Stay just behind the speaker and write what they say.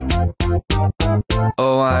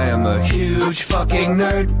huge fucking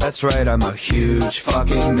nerd. That's right, I'm a huge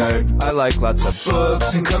fucking nerd. I like lots of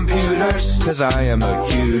books and computers, 'cause I am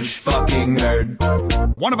a huge fucking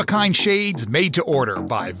nerd. One-of-a-kind shades made to order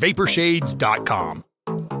by Vaporshades.com.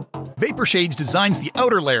 Vaporshades designs the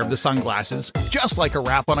outer layer of the sunglasses just like a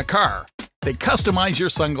wrap on a car. They customize your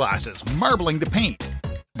sunglasses, marbling the paint.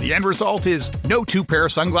 The end result is no two pair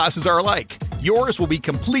of sunglasses are alike. Yours will be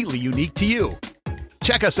completely unique to you.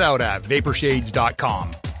 Check us out at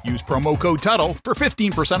Vaporshades.com. Use promo code Tuttle for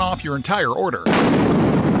 15% off your entire order.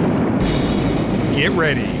 Get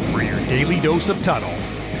ready for your daily dose of Tuttle.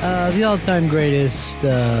 The all-time greatest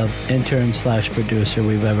intern/producer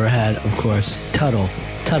we've ever had, of course, Tuttle.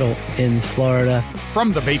 Tuttle in Florida.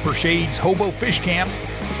 From the Vaporshades Hobo Fish Camp,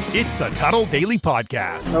 it's the Tuttle Daily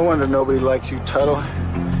Podcast. No wonder nobody likes you, Tuttle.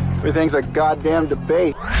 Everything's a goddamn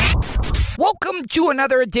debate. Welcome to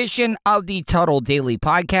another edition of the Tuttle Daily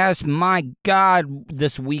Podcast. My God,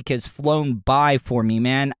 this week has flown by for me,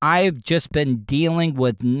 man. I've just been dealing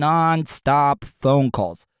with non-stop phone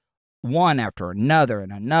calls. One after another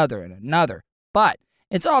and another and another. But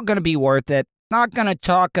it's all going to be worth it. Not going to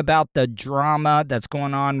talk about the drama that's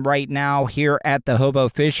going on right now here at the Hobo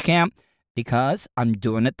Fish Camp because I'm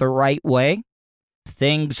doing it the right way.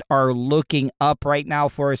 Things are looking up right now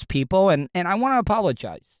for us people, and I want to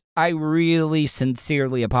apologize. I really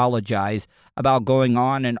sincerely apologize about going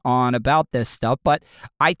on and on about this stuff, but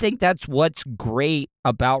I think that's what's great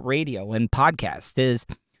about radio and podcast is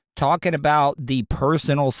talking about the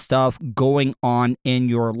personal stuff going on in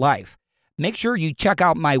your life. Make sure you check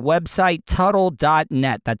out my website,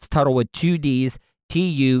 Tuttle.net. That's Tuttle with two D's,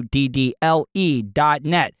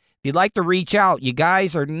 TUDDLE.net. If you'd like to reach out, you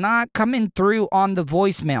guys are not coming through on the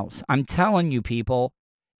voicemails. I'm telling you, people,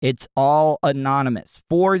 it's all anonymous.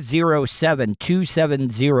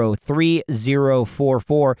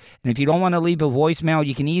 407-270-3044. And if you don't want to leave a voicemail,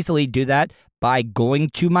 you can easily do that by going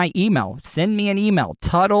to my email. Send me an email,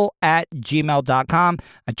 tuttle@gmail.com.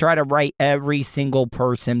 I try to write every single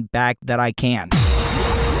person back that I can.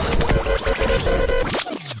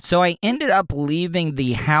 So I ended up leaving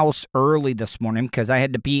the house early this morning because I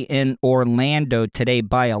had to be in Orlando today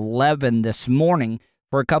by 11 this morning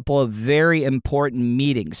for a couple of very important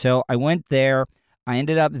meetings. So I went there. I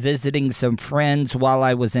ended up visiting some friends while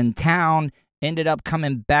I was in town. Ended up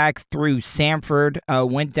coming back through Sanford.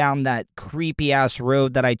 Went down that creepy-ass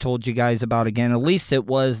road that I told you guys about again. At least it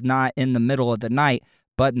was not in the middle of the night,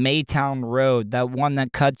 but Maytown Road, that one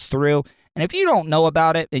that cuts through. And if you don't know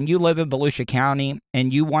about it and you live in Volusia County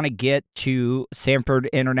and you want to get to Sanford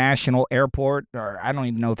International Airport, or I don't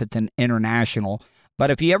even know if it's an international, but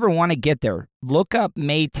if you ever want to get there, look up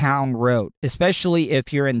Maytown Road, especially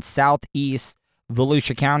if you're in southeast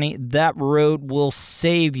Volusia County. That road will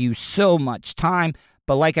save you so much time.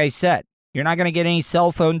 But like I said, you're not going to get any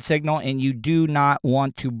cell phone signal and you do not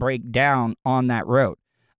want to break down on that road.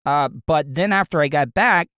 But then after I got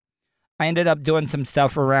back, I ended up doing some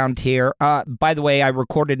stuff around here. By the way, I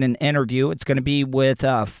recorded an interview. It's going to be with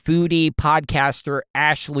foodie podcaster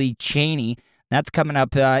Ashley Cheney. That's coming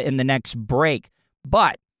up in the next break.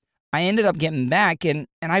 But I ended up getting back, and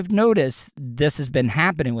I've noticed this has been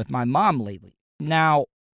happening with my mom lately. Now,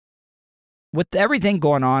 with everything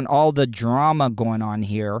going on, all the drama going on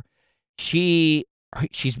here, she's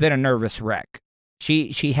been a nervous wreck.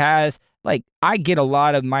 She has, like, I get a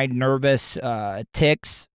lot of my nervous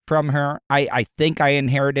tics from her. I think I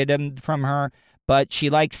inherited them from her, but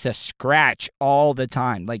she likes to scratch all the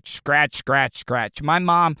time, like scratch, scratch, scratch. My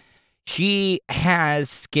mom, she has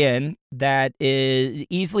skin that is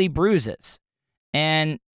easily bruises,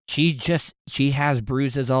 and she has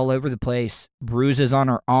bruises all over the place, bruises on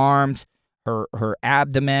her arms, her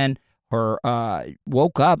abdomen, her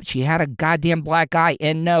woke up, she had a goddamn black eye.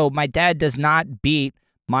 And no, my dad does not beat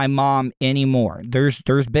my mom anymore. There's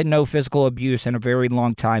been no physical abuse in a very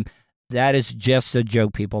long time. That is just a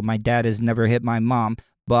joke, people. My dad has never hit my mom,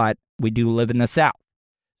 but we do live in the South.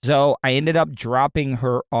 So I ended up dropping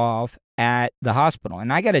her off at the hospital.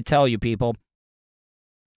 And I got to tell you, people,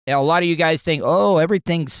 a lot of you guys think, oh,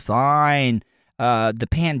 everything's fine. The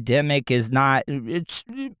pandemic is not,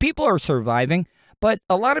 people are surviving, but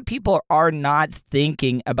a lot of people are not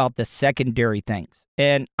thinking about the secondary things.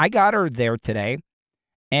 And I got her there today.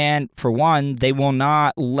 And for one, they will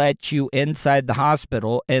not let you inside the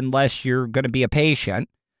hospital unless you're going to be a patient.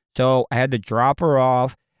 So I had to drop her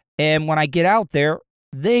off. And when I get out there,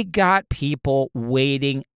 they got people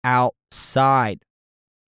waiting outside.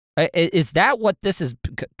 Is that what this has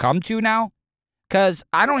come to now? Because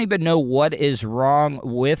I don't even know what is wrong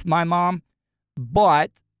with my mom.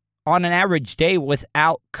 But on an average day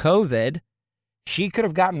without COVID, She could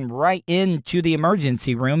have gotten right into the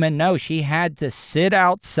emergency room, and no, she had to sit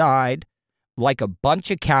outside like a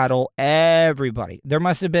bunch of cattle. Everybody. There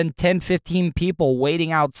must have been 10, 15 people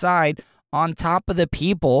waiting outside on top of the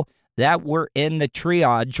people that were in the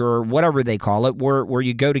triage or whatever they call it, where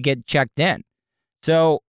you go to get checked in.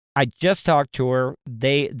 So I just talked to her.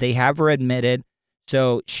 They have her admitted.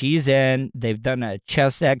 So she's in. They've done a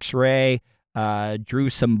chest x-ray, drew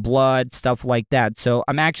some blood, stuff like that. So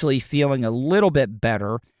I'm actually feeling a little bit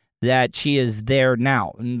better that she is there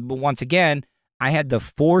now. And once again, I had to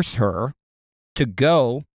force her to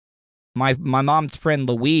go. My mom's friend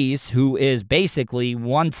Louise, who is basically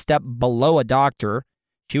one step below a doctor,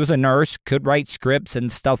 she was a nurse, could write scripts and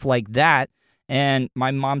stuff like that. And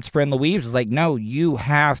my mom's friend Louise was like, no, you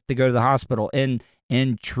have to go to the hospital. And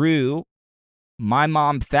in true my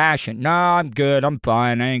mom fashion, no, I'm good, I'm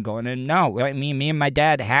fine, I ain't going in. No, I mean, me and my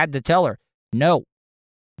dad had to tell her, no,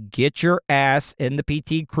 get your ass in the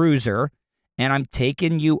PT Cruiser, and I'm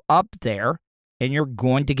taking you up there, and you're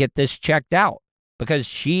going to get this checked out. Because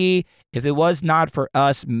she, if it was not for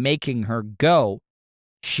us making her go,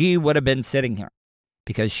 she would have been sitting here.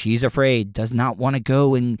 Because she's afraid, does not want to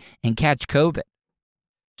go and catch COVID.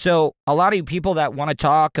 So a lot of you people that want to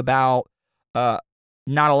talk about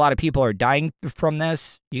not a lot of people are dying from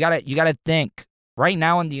this, you gotta think. Right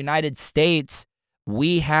now in the United States,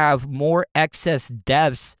 we have more excess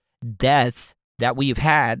deaths that we've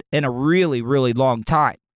had in a really, really long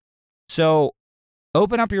time. So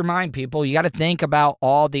open up your mind, people. You got to think about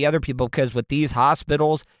all the other people, because with these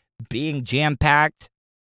hospitals being jam-packed,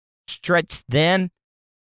 stretched thin,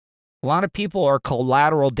 a lot of people are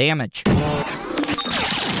collateral damage.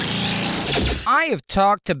 I have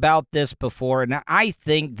talked about this before, and I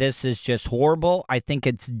think this is just horrible. I think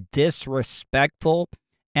it's disrespectful,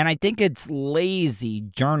 and I think it's lazy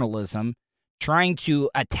journalism trying to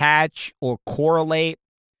attach or correlate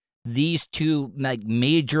these two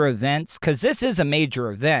major events, because this is a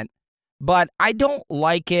major event, but I don't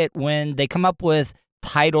like it when they come up with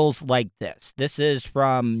titles like this. This is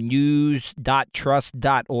from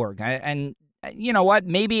news.trust.org. And you know what?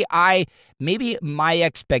 Maybe my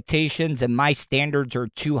expectations and my standards are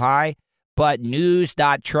too high, but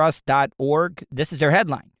news.trust.org, this is their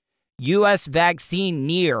headline. U.S. vaccine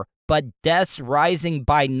near, but deaths rising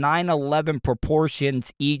by 9/11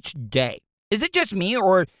 proportions each day. Is it just me,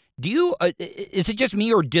 or is it just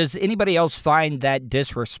me, or does anybody else find that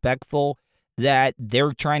disrespectful that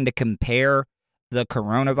they're trying to compare the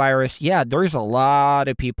coronavirus? Yeah, there's a lot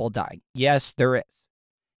of people dying. Yes, there is.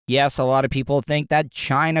 Yes, a lot of people think that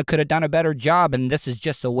China could have done a better job, and this is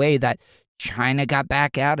just a way that China got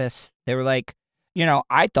back at us. They were like,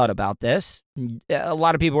 I thought about this. A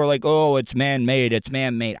lot of people were like, oh, it's man-made, it's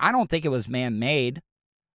man-made. I don't think it was man-made.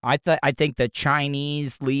 I think the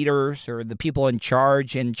Chinese leaders or the people in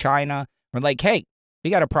charge in China were like, hey, we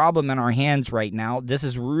got a problem in our hands right now. This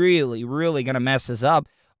is really, really going to mess us up.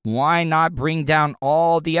 Why not bring down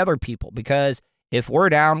all the other people? Because if we're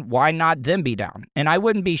down, why not them be down? And I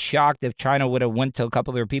wouldn't be shocked if China would have went to a couple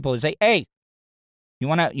of their people and say, hey, you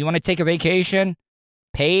want to take a vacation?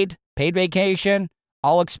 Paid vacation,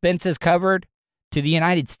 all expenses covered to the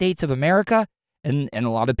United States of America? And a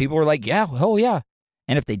lot of people were like, yeah, oh yeah.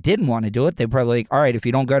 And if they didn't want to do it, they'd probably like, all right, if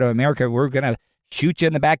you don't go to America, we're going to shoot you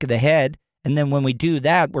in the back of the head. And then when we do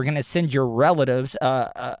that, we're going to send your relatives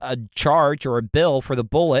a charge or a bill for the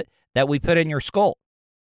bullet that we put in your skull.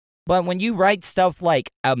 But when you write stuff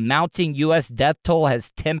like a mounting U.S. death toll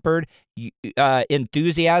has tempered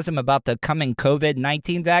enthusiasm about the coming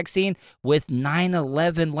COVID-19 vaccine with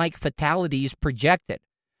 9/11-like fatalities projected,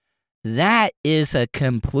 that is a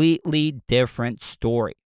completely different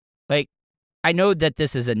story. Like, I know that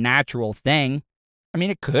this is a natural thing. I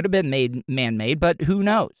mean, it could have been man-made, but who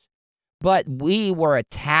knows? But we were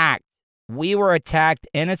attacked. We were attacked.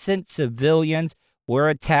 Innocent civilians were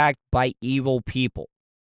attacked by evil people.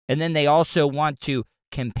 And then they also want to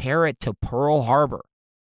compare it to Pearl Harbor.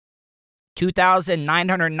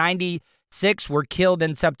 2,996 were killed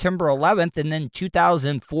in September 11th, and then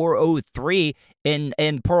 2,403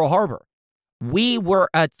 in Pearl Harbor. We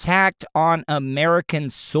were attacked on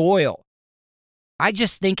American soil. I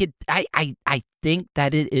just think I think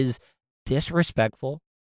that it is disrespectful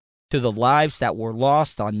to the lives that were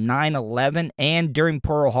lost on 9/11 and during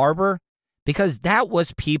Pearl Harbor, because that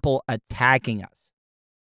was people attacking us.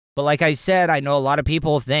 But like I said, I know a lot of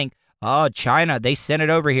people think, oh, China, they sent it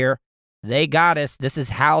over here. They got us. This is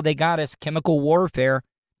how they got us. Chemical warfare.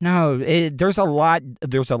 No, there's a lot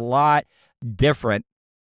different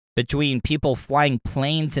between people flying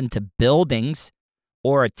planes into buildings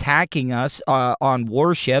or attacking us on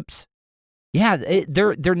warships. Yeah,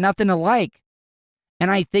 they're nothing alike.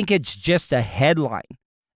 And I think it's just a headline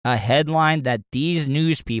that these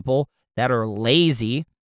news people that are lazy,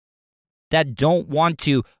 that don't want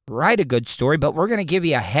to write a good story, but we're going to give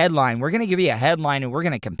you a headline. We're going to give you a headline and we're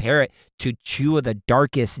going to compare it to two of the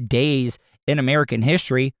darkest days in American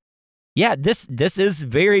history. Yeah, this is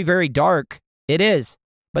very, very dark. It is.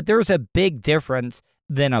 But there's a big difference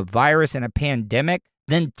than a virus and a pandemic,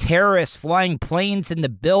 than terrorists flying planes into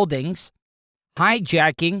buildings,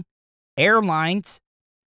 hijacking airlines,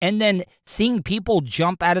 and then seeing people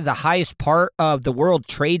jump out of the highest part of the World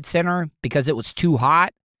Trade Center because it was too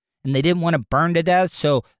hot and they didn't want to burn to death.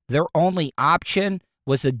 So their only option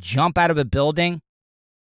was to jump out of a building.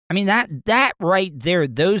 I mean, that right there,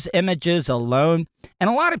 those images alone, and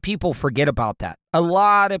a lot of people forget about that. A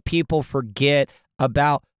lot of people forget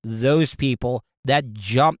about those people that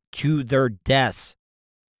jumped to their deaths.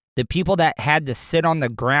 The people that had to sit on the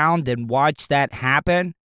ground and watch that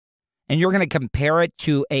happen. And you're going to compare it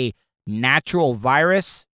to a natural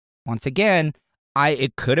virus. Once again,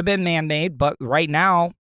 it could have been man-made, but right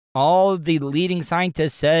now, all the leading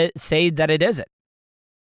scientists say that it isn't.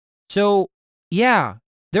 So, yeah,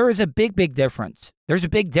 there is a big, big difference. There's a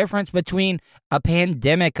big difference between a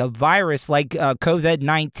pandemic, a virus like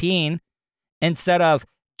COVID-19, instead of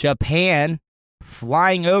Japan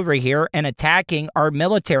flying over here and attacking our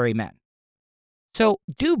military men. So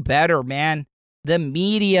do better, man. The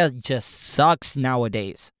media just sucks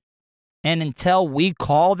nowadays. And until we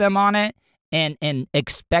call them on it and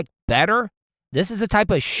expect better, this is the type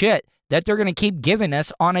of shit that they're going to keep giving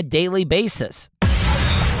us on a daily basis.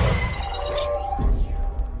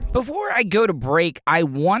 Before I go to break, I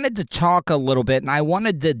wanted to talk a little bit and I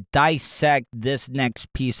wanted to dissect this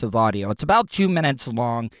next piece of audio. It's about 2 minutes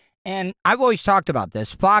long. And I've always talked about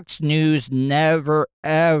this. Fox News never,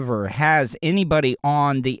 ever has anybody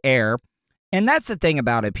on the air. And that's the thing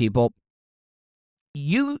about it, people.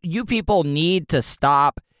 You people need to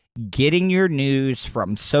stop getting your news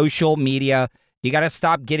from social media. You got to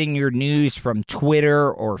stop getting your news from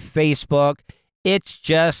Twitter or Facebook. It's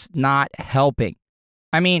just not helping.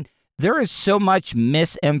 I mean, there is so much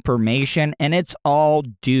misinformation, and it's all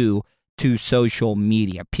due to social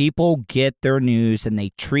media. People get their news and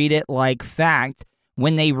they treat it like fact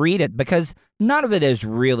when they read it because none of it is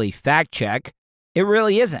really fact check. It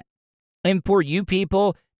really isn't. And for you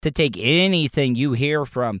people to take anything you hear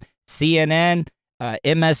from CNN,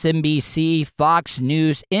 MSNBC, Fox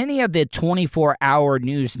News, any of the 24-hour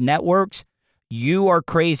news networks, you are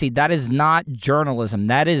crazy. That is not journalism.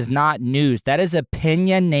 That is not news. That is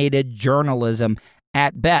opinionated journalism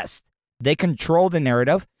at best. They control the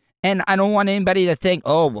narrative. And I don't want anybody to think,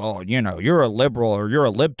 oh, well, you're a liberal or you're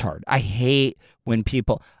a libtard. I hate when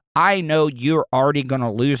people, I know you're already going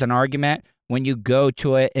to lose an argument when you go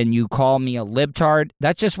to it and you call me a libtard.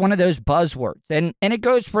 That's just one of those buzzwords. And it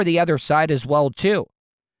goes for the other side as well, too.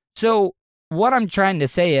 So what I'm trying to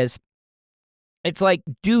say is, it's like,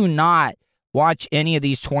 do not watch any of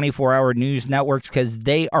these 24-hour news networks because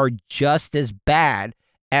they are just as bad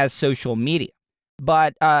as social media.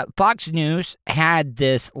 But Fox News had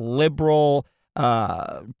this liberal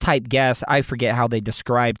type guest. I forget how they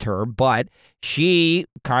described her, but she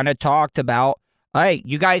kind of talked about, hey,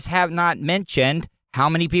 you guys have not mentioned how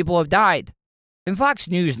many people have died. And Fox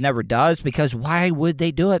News never does, because why would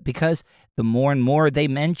they do it? Because the more and more they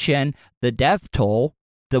mention the death toll,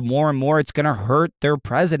 the more and more it's going to hurt their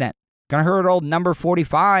president. Going to hurt old number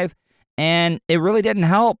 45. And it really didn't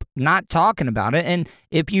help not talking about it. And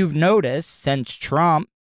if you've noticed, since Trump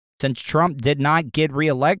did not get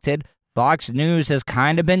reelected, Fox News has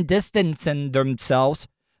kind of been distancing themselves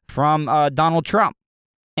from Donald Trump.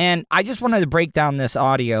 And I just wanted to break down this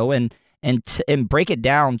audio and break it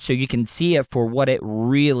down so you can see it for what it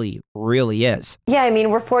really, really is. Yeah, I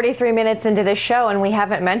mean, we're 43 minutes into this show, and we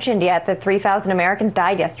haven't mentioned yet that 3,000 Americans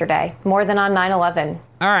died yesterday, more than on 9/11.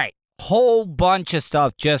 All right. Whole bunch of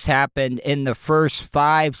stuff just happened in the first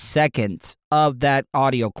 5 seconds of that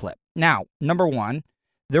audio clip. Now, number one,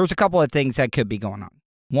 there was a couple of things that could be going on.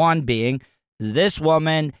 One being, this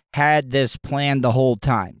woman had this plan the whole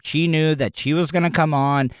time. She knew that she was going to come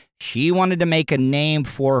on. She wanted to make a name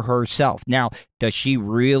for herself. Now, does she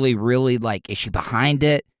really, really is she behind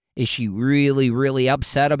it? Is she really, really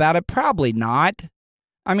upset about it? Probably not.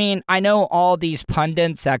 I mean, I know all these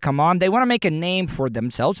pundits that come on, they want to make a name for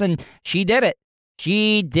themselves, and she did it.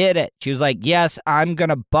 She did it. She was like, yes, I'm going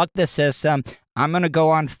to buck the system. I'm going to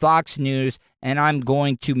go on Fox News, and I'm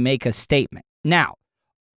going to make a statement. Now,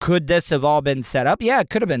 could this have all been set up? Yeah,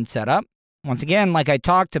 it could have been set up. Once again, like I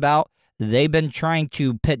talked about, they've been trying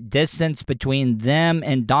to put distance between them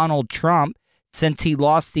and Donald Trump since he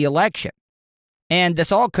lost the election. And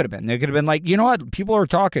this all could have been. They could have been like, you know what? People are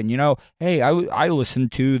talking, hey, I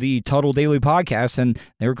listened to the Tuttle Daily podcast and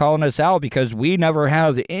they were calling us out because we never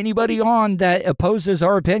have anybody on that opposes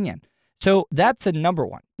our opinion. So that's a number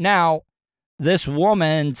one. Now, this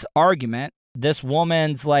woman's argument, this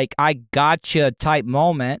woman's like, I gotcha type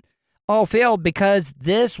moment, all failed because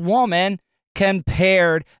this woman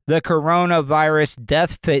compared the coronavirus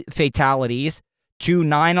death fatalities to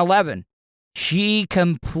 9/11. She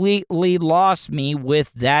completely lost me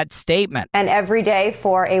with that statement. And every day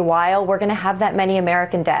for a while, we're going to have that many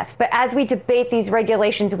American deaths. But as we debate these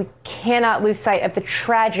regulations, we cannot lose sight of the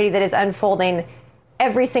tragedy that is unfolding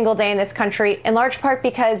every single day in this country, in large part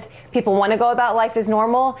because people want to go about life as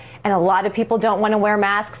normal, and a lot of people don't want to wear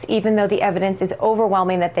masks, even though the evidence is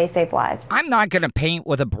overwhelming that they save lives. I'm not going to paint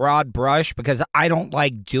with a broad brush because I don't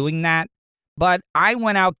like doing that, but I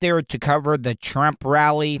went out there to cover the Trump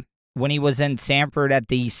rally when he was in Sanford at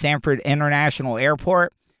the Sanford International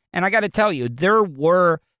Airport. And I got to tell you, there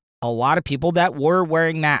were a lot of people that were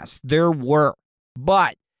wearing masks. There were.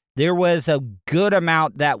 But there was a good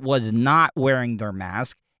amount that was not wearing their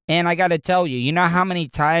mask. And I got to tell you, you know how many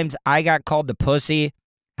times I got called a pussy?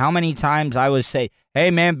 How many times I would say, hey,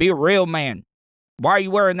 man, be a real man. Why are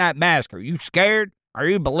you wearing that mask? Are you scared? Are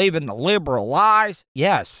you believing the liberal lies?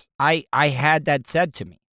 Yes, I had that said to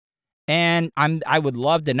me. And I would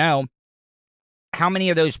love to know how many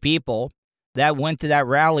of those people that went to that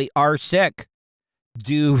rally are sick.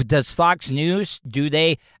 Does Fox News,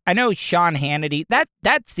 I know Sean Hannity,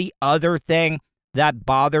 that's the other thing that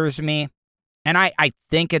bothers me. And I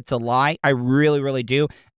think it's a lie. I really, really do.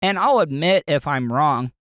 And I'll admit if I'm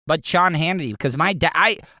wrong, but Sean Hannity, because my dad,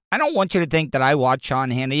 I don't want you to think that I watch Sean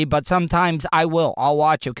Hannity, but sometimes I will. I'll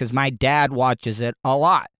watch it because my dad watches it a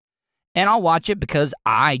lot. And I'll watch it because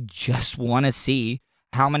I just want to see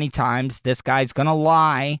how many times this guy's going to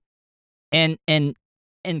lie and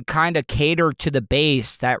kind of cater to the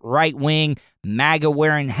base, that right-wing,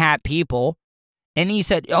 MAGA-wearing hat people. And he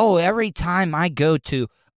said, every time I go to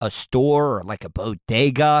a store or like a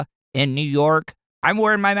bodega in New York, I'm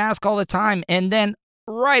wearing my mask all the time. And then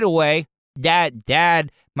right away, my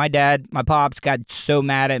pops got so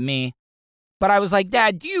mad at me. But I was like,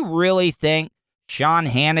 Dad, do you really think Sean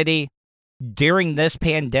Hannity, during this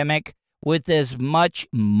pandemic, with as much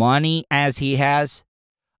money as he has,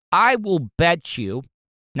 I will bet you,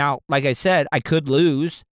 now, like I said, I could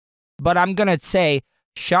lose, but I'm going to say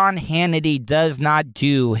Sean Hannity does not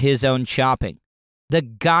do his own shopping. The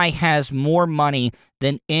guy has more money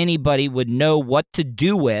than anybody would know what to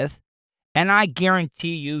do with, and I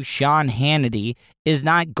guarantee you Sean Hannity is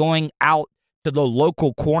not going out to the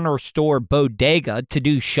local corner store bodega to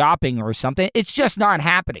do shopping or something. It's just not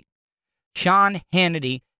happening. Sean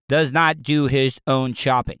Hannity does not do his own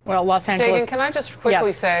shopping. Well, Los Angeles... Dagan, can I just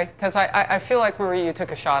quickly say, because I feel like, Marie, you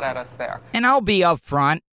took a shot at us there. And I'll be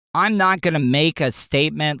upfront. I'm not going to make a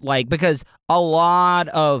statement because a lot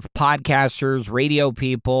of podcasters, radio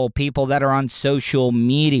people that are on social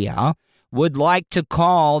media would like to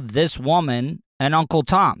call this woman an Uncle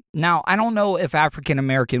Tom. Now, I don't know if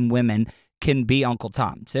African-American women can be Uncle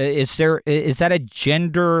Tom. Is that a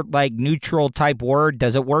gender neutral type word?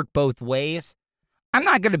 Does it work both ways? I'm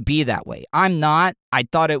not going to be that way. I'm not. I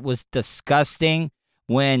thought it was disgusting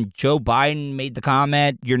when Joe Biden made the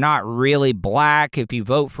comment, you're not really black if you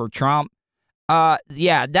vote for Trump.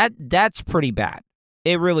 Yeah, that's pretty bad.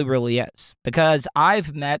 It really, really is. Because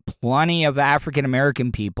I've met plenty of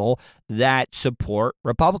African-American people that support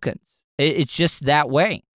Republicans. It's just that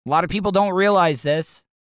way. A lot of people don't realize this.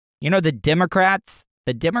 You know, the Democrats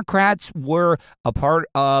were a part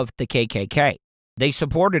of the KKK. They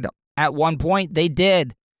supported them. At one point, they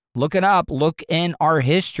did. Look it up. Look in our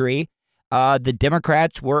history. The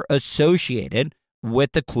Democrats were associated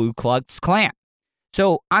with the Ku Klux Klan.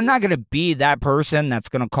 So I'm not going to be that person that's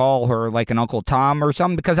going to call her like an Uncle Tom or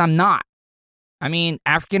something, because I'm not. I mean,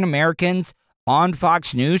 African Americans on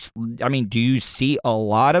Fox News, do you see a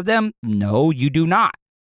lot of them? No, you do not.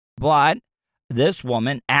 But this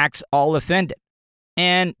woman acts all offended.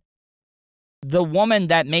 And the woman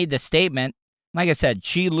that made the statement, like I said,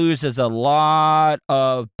 she loses a lot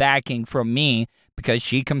of backing from me because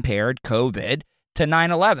she compared COVID to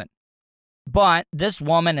 9/11. But this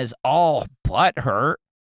woman is all butthurt,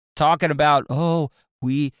 talking about, I'm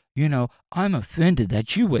offended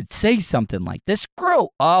that you would say something like this.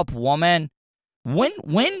 Grow up, woman.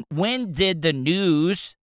 When did the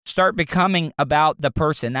news start becoming about the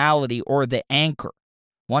personality or the anchor?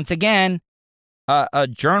 Once again, a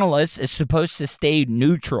journalist is supposed to stay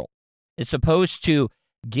neutral. It's supposed to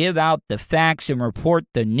give out the facts and report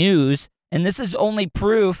the news And this is only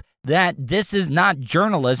proof that this is not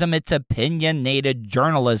journalism, it's opinionated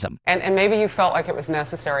journalism. And maybe you felt like it was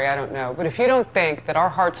necessary, I don't know. But if you don't think that our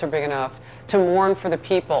hearts are big enough to mourn for the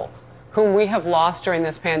people whom we have lost during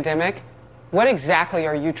this pandemic, what exactly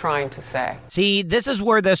are you trying to say? See, this is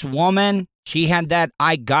where this woman, she had that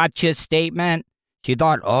I gotcha statement. She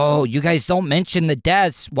thought, oh, you guys don't mention the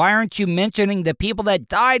deaths. Why aren't you mentioning the people that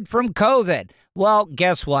died from COVID? Well,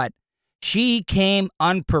 guess what? She came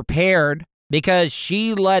unprepared because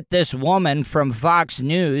she let this woman from Fox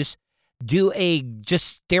News do a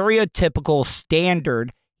just stereotypical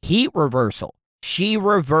standard heat reversal. She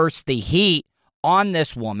reversed the heat on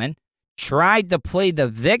this woman, tried to play the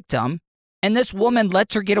victim, and this woman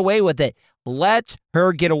lets her get away with it. Let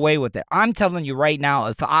her get away with it. I'm telling you right now,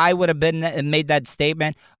 if I would have been and made that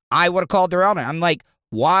statement, I would have called her out. I'm like,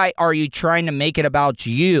 why are you trying to make it about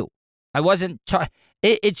you? I wasn't.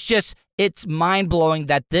 It's mind-blowing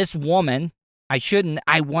that this woman,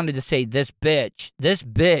 I wanted to say this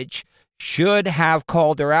bitch should have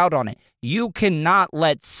called her out on it. You cannot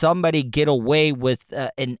let somebody get away with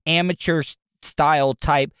an amateur-style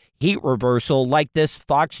type heat reversal like this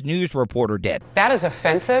Fox News reporter did. That is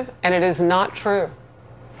offensive, and it is not true.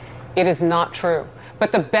 It is not true.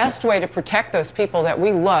 But the best way to protect those people that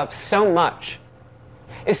we love so much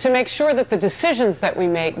is to make sure that the decisions that we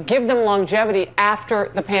make give them longevity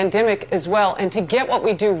after the pandemic as well, and to get what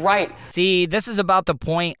we do right. See, this is about the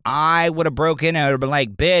point I would have broken in and been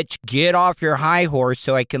like, bitch, get off your high horse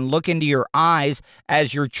so I can look into your eyes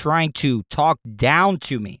as you're trying to talk down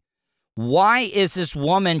to me. Why is this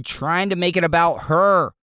woman trying to make it about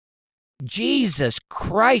her? Jesus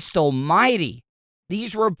Christ almighty.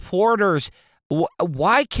 These reporters,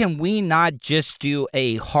 why can we not just do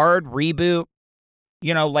a hard reboot?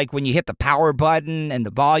 You know, like when you hit the power button and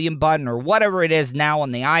the volume button or whatever it is now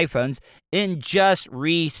on the iPhones and just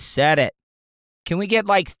reset it. Can we get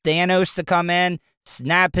like Thanos to come in,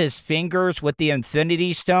 snap his fingers with the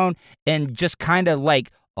Infinity Stone and just kind of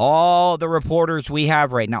like all the reporters we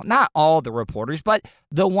have right now? Not all the reporters, but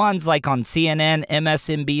the ones like on CNN,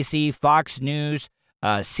 MSNBC, Fox News,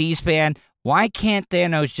 C-SPAN. Why can't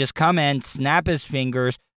Thanos just come in, snap his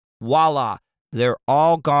fingers, voila, they're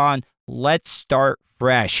all gone. Let's start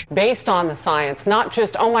fresh. Based on the science, not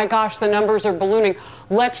just, oh my gosh, the numbers are ballooning.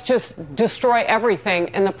 Let's just destroy everything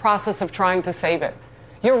in the process of trying to save it.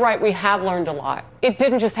 You're right, we have learned a lot. It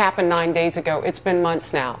didn't just happen 9 days ago. It's been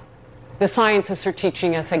months now. The scientists are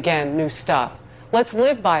teaching us, again, new stuff. Let's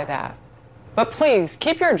live by that. But please,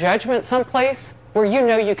 keep your judgment someplace where you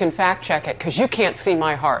know you can fact check it, because you can't see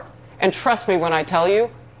my heart. And trust me when I tell you,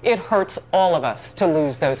 it hurts all of us to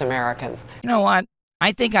lose those Americans. You know what?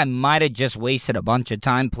 I think I might have just wasted a bunch of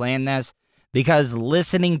time playing this, because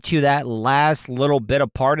listening to that last little bit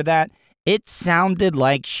of part of that, it sounded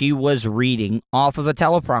like she was reading off of a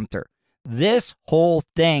teleprompter. This whole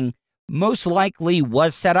thing most likely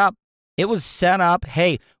was set up. It was set up.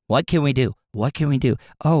 Hey, what can we do? What can we do?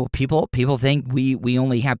 Oh, people think we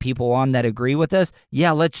only have people on that agree with us. Yeah,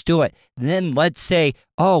 let's do it. Then let's say,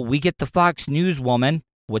 oh, we get the Fox News woman,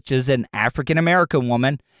 which is an African-American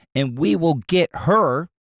woman, and we will get her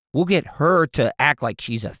to act like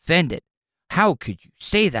she's offended. How could you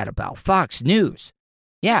say that about Fox News?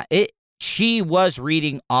 Yeah, she was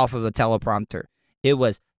reading off of a teleprompter. It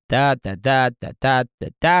was da da da da da da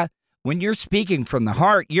da. When you're speaking from the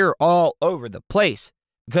heart, you're all over the place.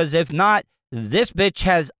 Because if not, this bitch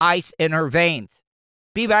has ice in her veins.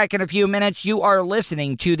 Be back in a few minutes. You are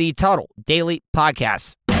listening to the Tuttle Daily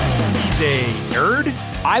Podcast. He's a nerd,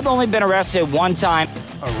 I've only been arrested one time.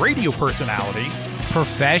 a radio personality,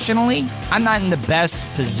 Professionally, I'm not in the best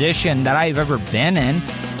position that I've ever been in.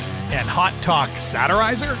 and hot talk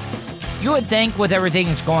satirizer. You would think with everything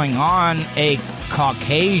that's going on, a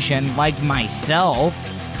Caucasian like myself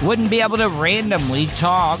wouldn't be able to randomly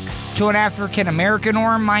talk to an African American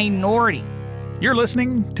or a minority. You're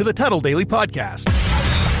listening to the Tuttle Daily Podcast.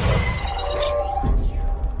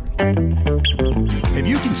 Have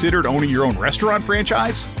you considered owning your own restaurant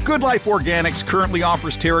franchise? Good Life Organics currently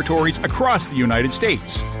offers territories across the United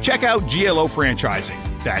States. Check out GLO Franchising.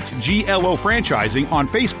 That's GLO Franchising on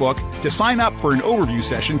Facebook to sign up for an overview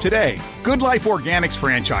session today. Good Life Organics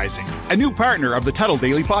Franchising, a new partner of the Tuttle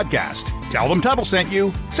Daily Podcast. Tell them Tuttle sent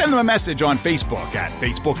you. Send them a message on Facebook at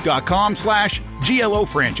facebook.com/GLO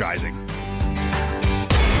Franchising.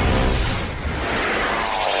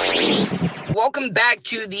 Welcome back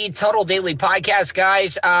to the Tuttle Daily Podcast,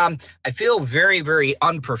 guys. I feel very, very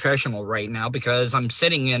unprofessional right now because I'm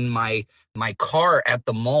sitting in my my car at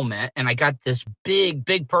the moment, and I got this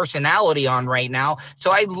big personality on right now.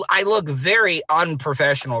 So I look very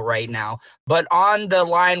unprofessional right now. But on the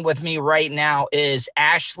line with me right now is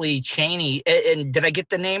Ashley Cheney. And did I get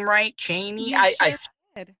the name right? Cheney? You sure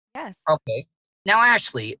did. Yes. Okay. Now,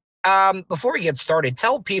 Ashley, before we get started,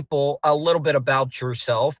 tell people a little bit about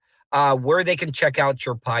yourself, where they can check out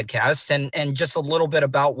your podcast, and just a little bit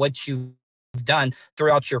about what you've done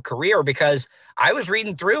throughout your career, because I was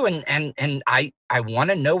reading through and I want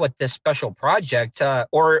to know what this special project,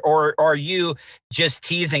 or are you just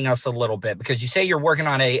teasing us a little bit, because you say you're working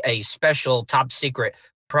on a special top secret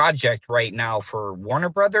project right now for Warner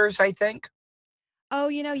Brothers, I think. Oh,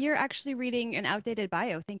 you're actually reading an outdated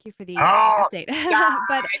bio. Thank you for the Oh, update. God.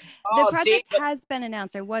 But the Oh, project see, has been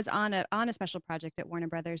announced. I was on a special project at Warner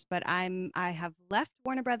Brothers, but I have left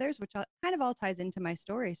Warner Brothers, which kind of all ties into my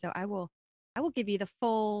story. So I will give you the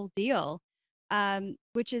full deal,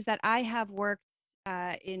 which is that I have worked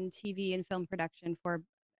in TV and film production for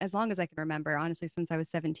as long as I can remember, honestly, since I was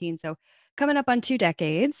 17. So coming up on 2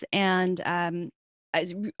 decades, and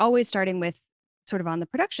always starting with sort of on the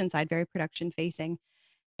production side, very production facing,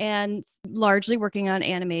 and largely working on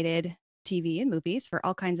animated TV and movies for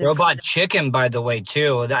all kinds of. Robot Chicken, by the way,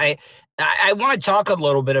 too. I want to talk a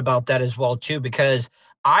little bit about that as well, too, because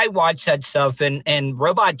I watch that stuff, and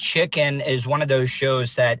Robot Chicken is one of those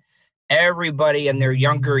shows that everybody in their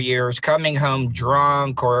younger years coming home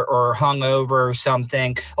drunk or hungover or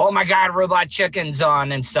something. Oh my God, Robot Chicken's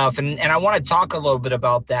on and stuff. And I want to talk a little bit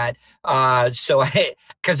about that.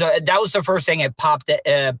 Because that was the first thing it popped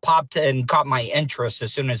and caught my interest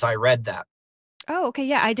as soon as I read that. Oh, okay.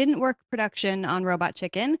 Yeah, I didn't work production on Robot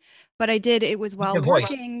Chicken, but I did. It was while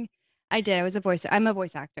working. I did. I was I'm a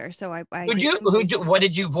voice actor, so I what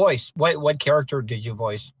did you voice? What character did you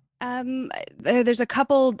voice? There's a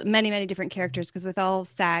couple, many different characters, because with all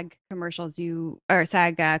SAG commercials,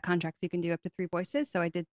 SAG contracts, you can do up to 3 voices. So I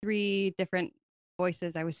did 3 different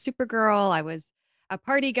voices. I was Supergirl. I was a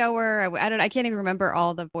party goer. I can't even remember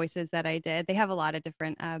all the voices that I did. They have a lot of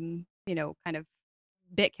different, kind of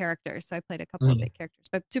bit characters. So I played a couple of bit characters,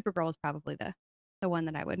 but Supergirl is probably the one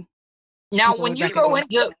that I would. Now, when you go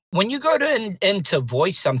into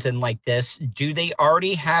voice something like this, do they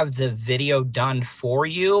already have the video done for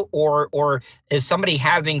you, or is somebody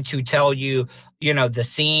having to tell you, the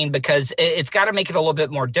scene, because it's got to make it a little bit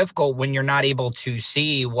more difficult when you're not able to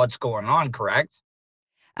see what's going on, correct?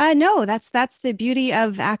 No, that's the beauty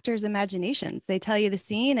of actors' imaginations. They tell you the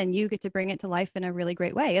scene and you get to bring it to life in a really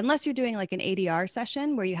great way, unless you're doing like an ADR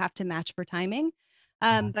session where you have to match for timing.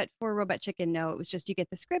 But for Robot Chicken, no, it was just you get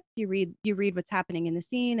the script, you read what's happening in the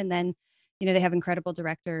scene, and then, they have incredible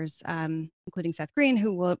directors, including Seth Green,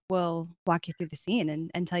 who will walk you through the scene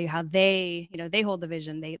and tell you how they hold the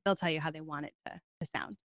vision. They'll tell you how they want it to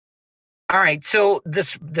sound. All right. So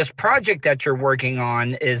this project that you're working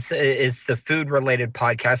on is the food related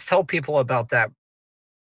podcast. Tell people about that.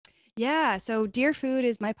 Yeah. So Dear Food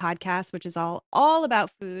is my podcast, which is all about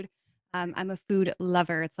food. I'm a food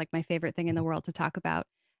lover. It's like my favorite thing in the world to talk about.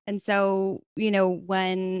 And so,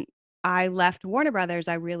 when I left Warner Brothers,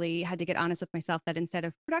 I really had to get honest with myself that instead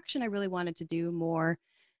of production, I really wanted to do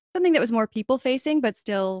something that was more people facing, but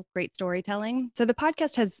still great storytelling. So the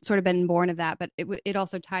podcast has sort of been born of that, but it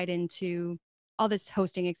also tied into all this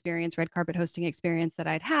hosting experience, red carpet hosting experience that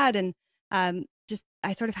I'd had. And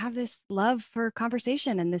I sort of have this love for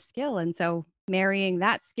conversation and this skill. And so marrying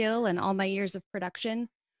that skill and all my years of production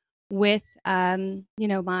with my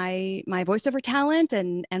voiceover talent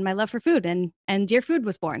and my love for food, and Dear Food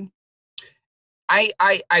was born. I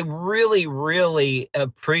really, really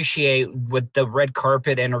appreciate with the red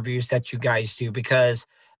carpet interviews that you guys do, because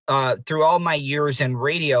through all my years in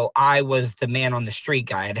radio, I was the man on the street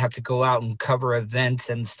guy. I'd have to go out and cover events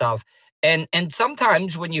and stuff. And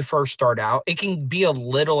sometimes when you first start out, it can be a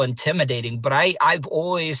little intimidating, but I've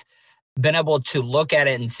always been able to look at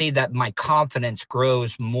it and see that my confidence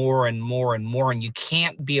grows more and more and more. And you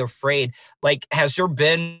can't be afraid. Like, has there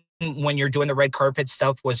been, when you're doing the red carpet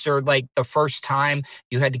stuff, was there like the first time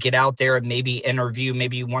you had to get out there and maybe interview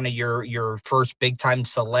maybe one of your first big time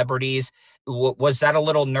celebrities? Was that a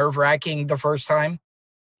little nerve wracking the first time?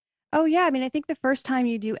 Oh yeah. I mean, I think the first time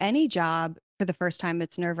you do any job for the first time,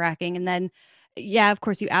 it's nerve wracking. And then, yeah, of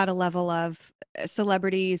course, you add a level of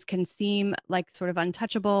celebrities can seem like sort of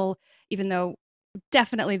untouchable, even though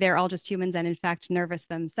definitely they're all just humans and in fact nervous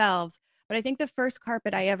themselves. But I think the first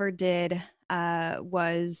carpet I ever did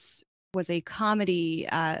was a comedy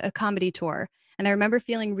tour. And I remember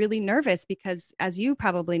feeling really nervous because, as you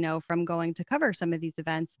probably know from going to cover some of these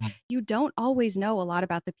events, you don't always know a lot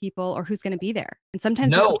about the people or who's going to be there. And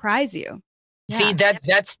sometimes they surprise you. See,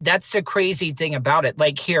 that's the crazy thing about it.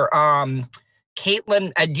 Like here,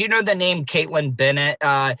 Caitlin, do you know the name Caitlin Bennett?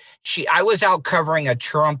 I was out covering a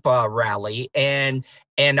Trump rally, and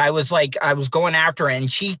I was going after her,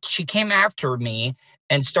 and she came after me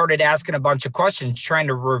and started asking a bunch of questions, trying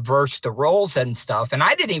to reverse the roles and stuff. And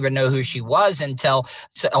I didn't even know who she was until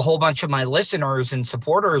a whole bunch of my listeners and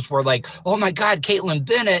supporters were like, "Oh my God, Caitlin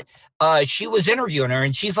Bennett." She was interviewing her,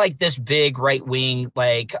 and she's like this big right wing,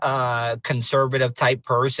 like conservative type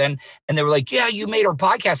person. And they were like, "Yeah, you made her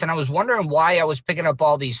podcast." And I was wondering why I was picking up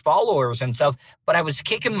all these followers and stuff, but I was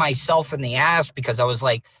kicking myself in the ass because I was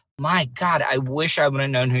like, my God, I wish I would have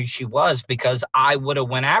known who she was, because I would have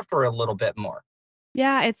went after her a little bit more.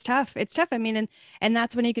 Yeah, it's tough. It's tough. I mean, and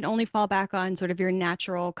that's when you can only fall back on sort of your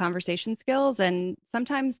natural conversation skills. And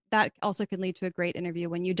sometimes that also can lead to a great interview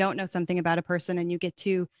when you don't know something about a person and you get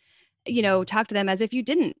to, talk to them as if you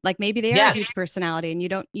didn't. Like maybe they are a huge personality and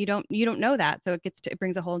you don't know that. So it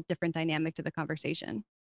brings a whole different dynamic to the conversation.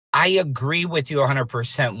 I agree with you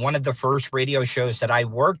 100%. One of the first radio shows that I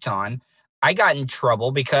worked on, I got in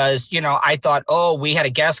trouble because, I thought, oh, we had a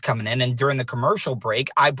guest coming in. And during the commercial break,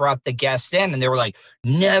 I brought the guest in and they were like,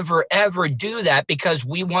 never, ever do that, because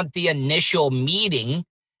we want the initial meeting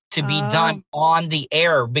to be done on the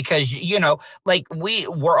air, because,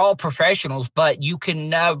 we're all professionals, but you can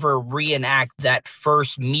never reenact that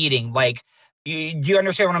first meeting. Like, do you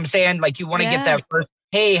understand what I'm saying? Like, you want to get that first,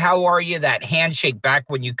 hey, how are you? That handshake back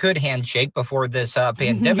when you could handshake before this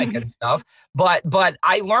pandemic and stuff. But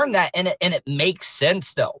I learned that, and it makes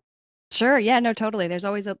sense though. Sure. Yeah, no, totally. There's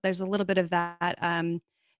always there's a little bit of that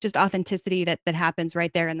just authenticity that happens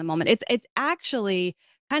right there in the moment. It's actually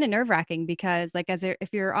kind of nerve-wracking because if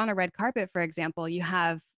you're on a red carpet, for example, you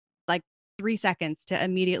have like 3 seconds to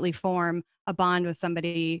immediately form a bond with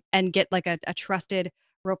somebody and get like a trusted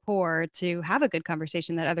rapport to have a good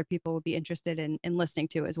conversation that other people would be interested in listening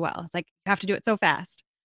to as well. It's like you have to do it so fast.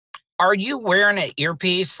 Are you wearing an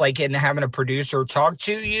earpiece, like, and having a producer talk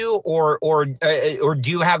to you, or do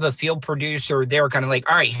you have a field producer there, kind of like,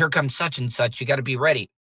 all right, here comes such and such, you got to be ready?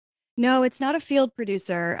 No, it's not a field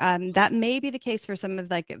producer. That may be the case for some of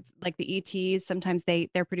the ETs. Sometimes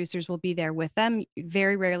their producers will be there with them.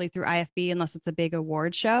 Very rarely through IFB unless it's a big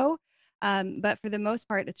award show. But for the most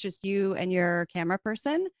part, it's just you and your camera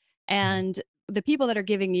person, and the people that are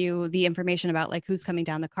giving you the information about like who's coming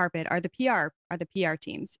down the carpet are the PR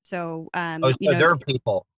teams. So, they're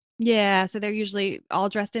people. Yeah, so they're usually all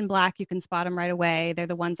dressed in black. You can spot them right away. They're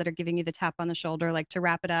the ones that are giving you the tap on the shoulder, like to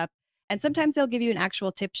wrap it up. And sometimes they'll give you an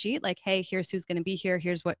actual tip sheet, like, hey, here's who's going to be here.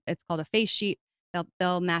 Here's what it's called, a face sheet.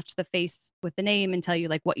 They'll match the face with the name and tell you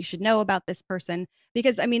like what you should know about this person.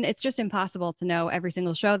 Because I mean, it's just impossible to know every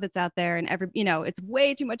single show that's out there, and it's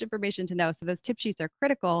way too much information to know. So those tip sheets are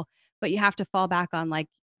critical, but you have to fall back on like,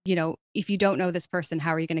 if you don't know this person,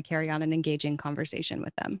 how are you going to carry on an engaging conversation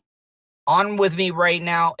with them? On with me right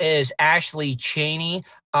now is Ashley Cheney.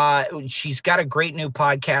 She's got a great new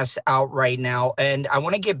podcast out right now, and I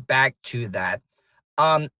want to get back to that.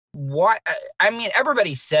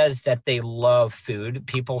 Everybody says that they love food.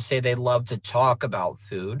 People say they love to talk about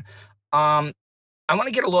food. I want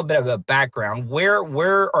to get a little bit of a background.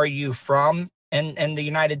 Where are you from in the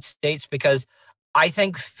United States? Because I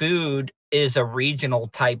think food is a regional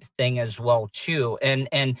type thing as well too.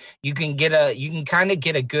 And you can kind of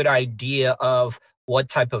get a good idea of what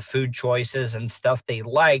type of food choices and stuff they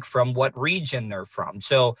like from what region they're from.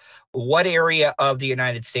 So what area of the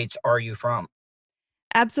United States are you from?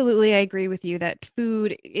 Absolutely. I agree with you that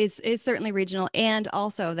food is certainly regional, and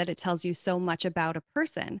also that it tells you so much about a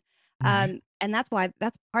person. And that's part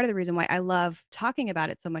of the reason why I love talking about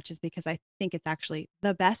it so much, is because I think it's actually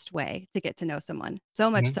the best way to get to know someone. So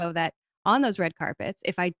much so that on those red carpets,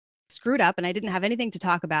 if I screwed up and I didn't have anything to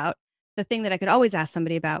talk about, the thing that I could always ask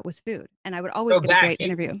somebody about was food. And I would always get a great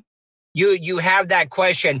interview. You have that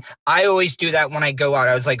question. I always do that when I go out.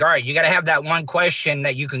 I was like, all right, you got to have that one question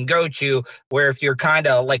that you can go to where if you're kind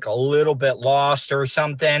of like a little bit lost or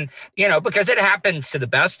something, because it happens to the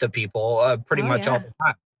best of people pretty much all the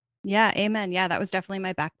time. Yeah, amen. Yeah, that was definitely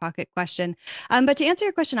my back pocket question. But to answer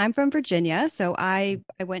your question, I'm from Virginia. So I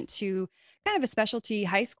went to kind of a specialty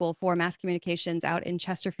high school for mass communications out in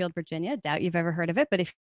Chesterfield, Virginia. Doubt you've ever heard of it, but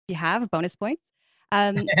if you have, bonus points.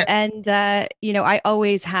 I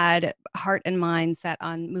always had heart and mind set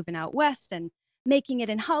on moving out west and making it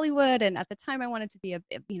in Hollywood. And at the time I wanted to be a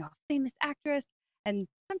famous actress, and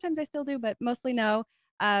sometimes I still do, but mostly no.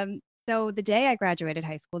 So the day I graduated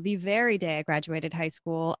high school, the very day I graduated high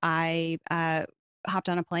school, I hopped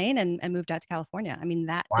on a plane and moved out to California. I mean,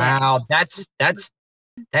 wow,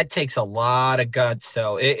 that takes a lot of guts.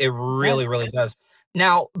 So it really, really does.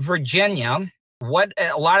 Now, Virginia, what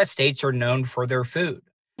a lot of states are known for their food.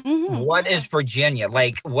 What is Virginia?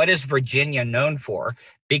 Like, what is Virginia known for?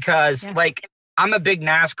 Because, like, I'm a big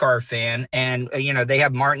NASCAR fan, and, they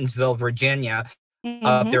have Martinsville, Virginia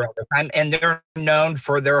up there all the time, and they're known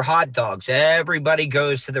for their hot dogs. Everybody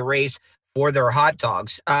goes to the race for their hot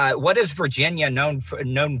dogs. What is Virginia known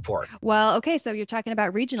for? Well, okay, so you're talking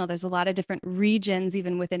about regional. There's a lot of different regions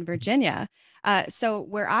even within Virginia. So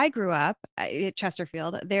where I grew up at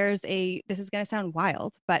Chesterfield, this is going to sound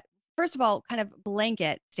wild, but first of all, kind of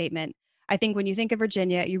blanket statement. I think when you think of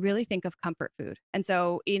Virginia, you really think of comfort food. And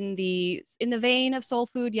so in the vein of soul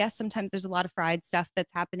food, yes, sometimes there's a lot of fried stuff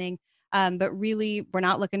that's happening. But really, we're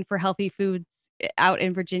not looking for healthy foods out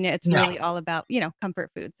in Virginia. It's really all about, comfort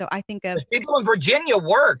food. So I think of people in Virginia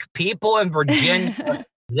work. People in Virginia,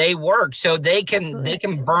 they work, so they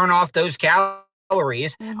can burn off those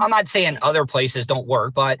calories. I'm not saying other places don't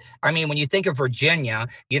work, but I mean, when you think of Virginia,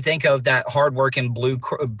 you think of that hardworking blue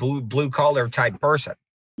collar type person.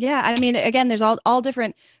 Yeah, I mean, again, there's all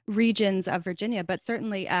different regions of Virginia, but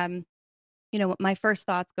certainly, my first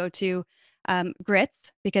thoughts go to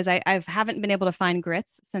grits, because I haven't been able to find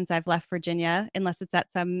grits since I've left Virginia, unless it's at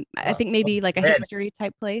I think maybe like a history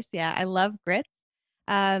type place. Yeah, I love grits.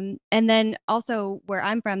 And then also where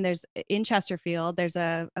I'm from, in Chesterfield, there's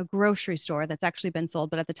a grocery store that's actually been sold,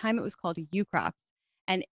 but at the time it was called Ukrops.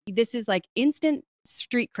 And this is like instant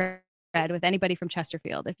street cred with anybody from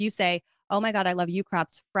Chesterfield. If you say, oh my God, I love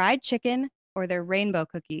Ukrops fried chicken or their rainbow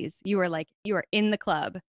cookies, you are in the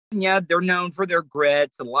club. Yeah, they're known for their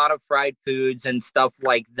grits, a lot of fried foods and stuff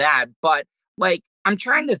like that. But like, I'm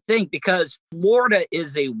trying to think, because Florida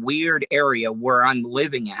is a weird area where I'm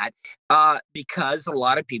living at, because a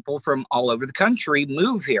lot of people from all over the country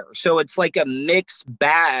move here. So it's like a mixed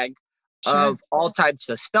bag of all types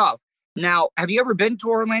of stuff. Now, have you ever been to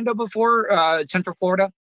Orlando before, Central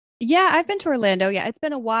Florida? Yeah, I've been to Orlando. Yeah, it's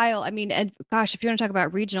been a while. I mean, and gosh, if you want to talk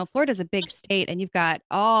about regional, Florida's a big state, and you've got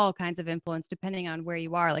all kinds of influence depending on where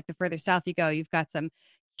you are. Like the further south you go, you've got some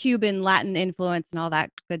Cuban, Latin influence and all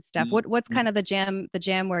that good stuff. What's kind of the jam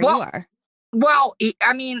where you are? Well,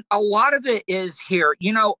 I mean, a lot of it is here.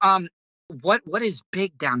 What is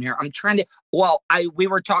big down here? I'm trying to. Well, we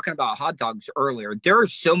were talking about hot dogs earlier. There are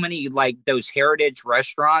so many like those heritage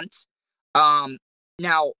restaurants.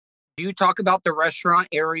 Now, do you talk about the restaurant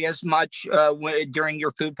areas much during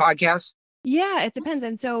your food podcast? Yeah, it depends.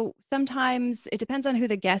 And so sometimes it depends on who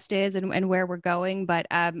the guest is and where we're going. But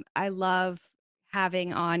I love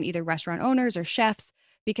having on either restaurant owners or chefs,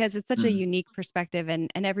 because it's such a unique perspective, and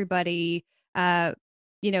everybody, brings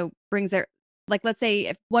their, like, let's say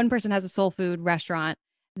if one person has a soul food restaurant,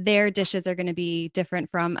 their dishes are going to be different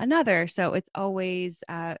from another. So it's always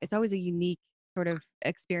a unique sort of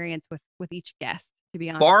experience with each guest. To be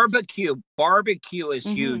honest, barbecue is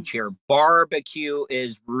huge here. Barbecue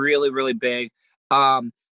is really, really big.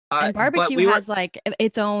 And barbecue has like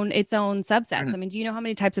its own subsets. I mean, do you know how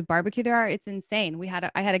many types of barbecue there are? It's insane.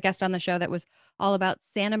 I had a guest on the show that was all about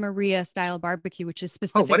Santa Maria style barbecue, which is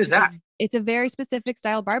specific. Oh, what is that? It's a very specific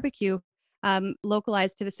style barbecue,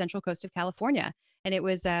 localized to the Central Coast of California. And it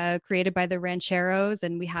was created by the rancheros.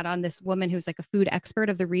 And we had on this woman who's like a food expert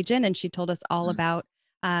of the region, and she told us all about,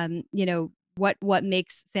 what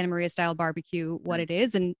makes Santa Maria style barbecue what it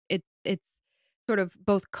is. And it's sort of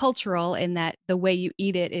both cultural in that the way you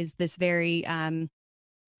eat it is this very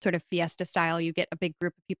sort of fiesta style. You get a big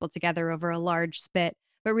group of people together over a large spit,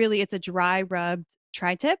 but really it's a dry rubbed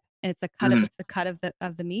tri-tip, and it's the cut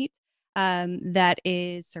of the meat that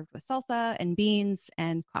is served with salsa and beans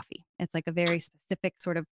and coffee. It's like a very specific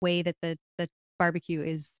sort of way that the barbecue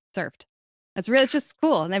is served. It's just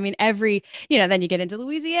cool. And I mean, then you get into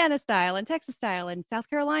Louisiana style and Texas style and South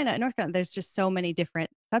Carolina and North Carolina. There's just so many different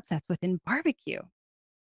subsets within barbecue.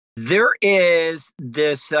 There is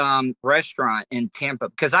this restaurant in Tampa,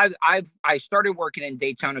 because I started working in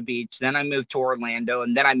Daytona Beach, then I moved to Orlando,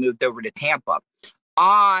 and then I moved over to Tampa.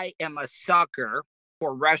 I am a sucker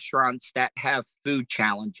for restaurants that have food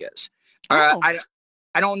challenges. I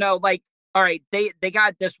don't know, like, all right, they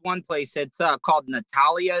got this one place. It's called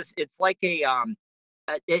Natalia's. It's like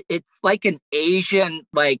it's like an Asian,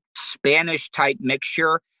 like Spanish type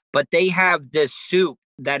mixture, but they have this soup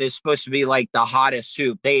that is supposed to be like the hottest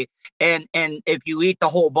soup. And if you eat the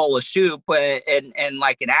whole bowl of soup in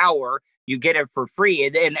like an hour, you get it for free.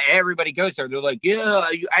 And everybody goes there. They're like, yeah,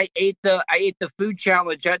 I ate the food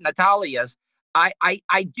challenge at Natalia's. I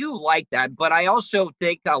do like that, but I also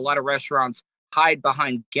think a lot of restaurants hide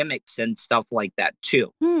behind gimmicks and stuff like that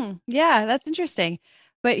too. Yeah, that's interesting.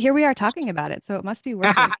 But here we are talking about it, so it must be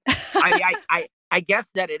working. I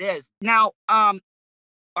guess that it is. Now,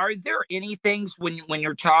 are there any things when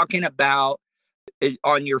you're talking about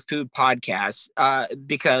on your food podcast,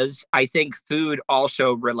 because I think food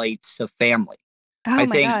also relates to family. Oh I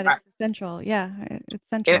my think God, it's central. Yeah, it's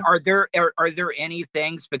central. are there any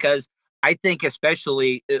things, because I think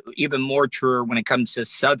especially even more true when it comes to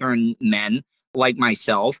Southern men like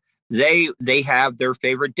myself, they have their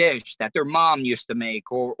favorite dish that their mom used to make,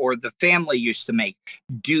 or the family used to make.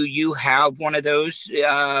 Do you have one of those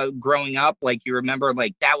growing up? Like, you remember,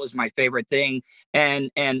 like, that was my favorite thing,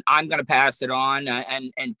 and I'm going to pass it on,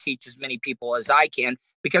 and teach as many people as I can,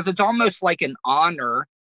 because it's almost like an honor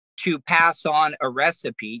to pass on a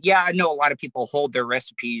recipe. Yeah, I know a lot of people hold their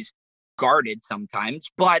recipes guarded sometimes,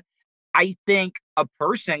 but I think a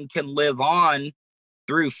person can live on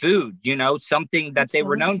through food, something that they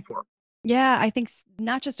were known Absolutely. for. Yeah, I think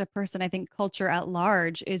not just a person, I think culture at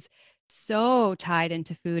large is so tied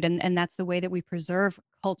into food, and that's the way that we preserve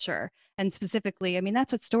culture. And specifically, I mean,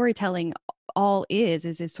 that's what storytelling all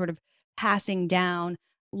is sort of passing down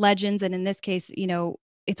legends. And in this case,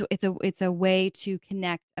 it's a way to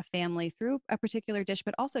connect a family through a particular dish,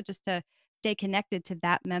 but also just to stay connected to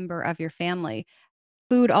that member of your family.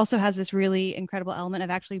 Food also has this really incredible element of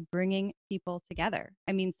actually bringing people together.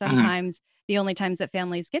 I mean, Mhm. sometimes the only times that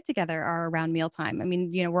families get together are around mealtime. I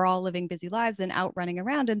mean, we're all living busy lives and out running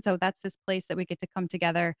around. And so that's this place that we get to come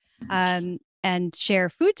together and share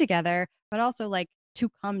food together, but also like to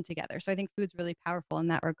come together. So I think food's really powerful in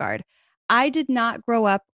that regard. I did not grow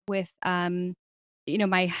up with,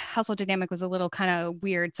 my household dynamic was a little kind of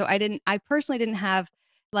weird. So I personally didn't have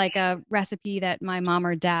like a recipe that my mom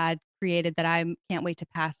or dad created that I can't wait to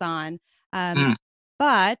pass on. Um, Mm.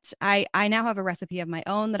 but I now have a recipe of my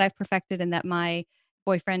own that I've perfected and that my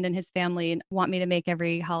boyfriend and his family want me to make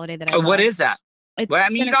every holiday that I What love. is that? It's Well, I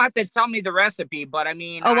mean, you cinnamon. don't have to tell me the recipe, but I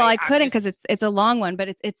mean, Oh well, I I couldn't mean, because it's a long one,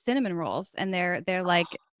 but it's cinnamon rolls, and they're like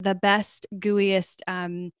the best, gooeyest,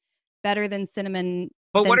 better but than Cinnabon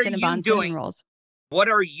cinnamon rolls. what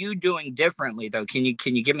are you doing differently though? Can you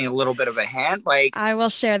give me a little bit of a hint? Like, I will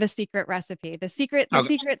share the secret recipe. The okay.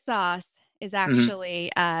 secret sauce is Mhm.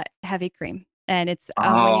 actually heavy cream, and it's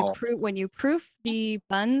Oh. when you proof the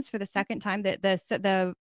buns for the second time.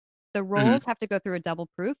 The Mhm. rolls have to go through a double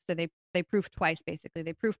proof, so they proof twice basically.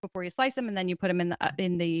 They proof before you slice them, and then you put them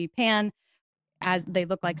in the pan as they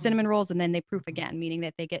look like cinnamon rolls, and then they proof again, meaning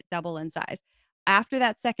that they get double in size. After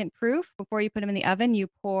that second proof, before you put them in the oven, you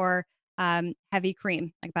pour heavy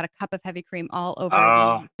cream, like about a cup of heavy cream, all over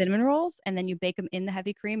Oh. the cinnamon rolls, and then you bake them in the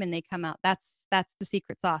heavy cream, and they come out. That's the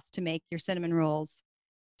secret sauce to make your cinnamon rolls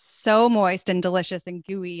so moist and delicious and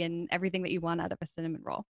gooey and everything that you want out of a cinnamon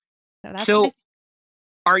roll. So that's my. So,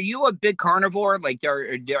 are you a big carnivore? Like,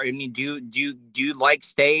 I mean, do you like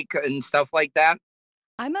steak and stuff like that?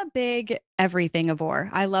 I'm a big everything-ivore.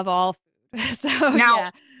 I love all food. So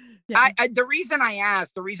Now, yeah. Yeah. the reason I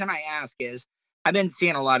ask is I've been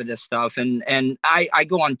seeing a lot of this stuff, and I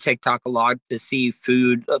go on TikTok a lot to see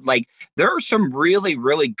food. Like, there are some really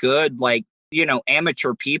really good, like,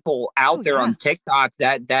 amateur people Oh out there yeah. on TikTok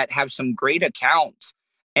that have some great accounts,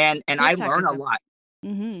 and I TikTok learn is a a lot.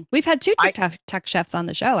 We've had two I TikTok tech chefs on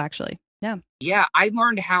the show, actually. Yeah. Yeah, I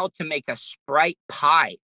learned how to make a Sprite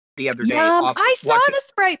pie the other day Yum. off I saw watching. the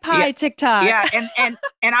Sprite Yeah, pie TikTok. yeah,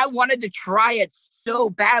 and I wanted to try it so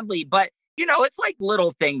badly, but it's like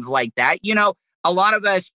little things like that. A lot of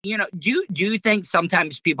us, do you think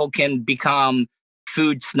sometimes people can become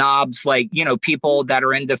food snobs, like, people that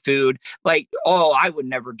are into food, like, oh, I would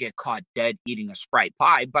never get caught dead eating a Sprite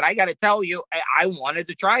pie, but I got to tell you, I wanted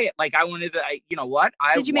to try it. Like, I wanted to, you know what?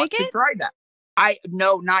 I Did you want make to it? try that.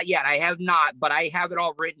 No, not yet. I have not, but I have it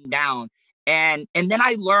all written down. And then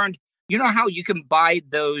I learned, how you can buy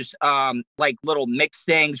those like little mix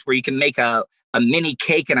things where you can make a mini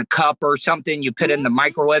cake in a cup or something, you put it in the Mhm.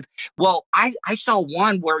 microwave. Well, I saw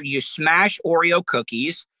one where you smash Oreo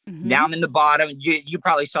cookies Mhm. down in the bottom. You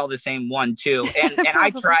probably saw the same one too. And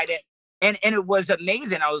I Probably. tried it, and it was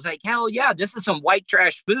amazing. I was like, hell yeah, this is some white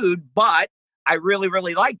trash food, but I really,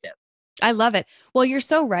 really liked it. I love it. Well, you're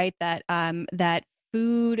so right that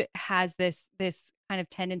food has this kind of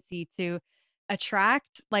tendency to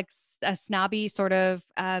attract like a snobby sort of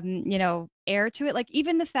air to it. Like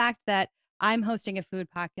even the fact that I'm hosting a food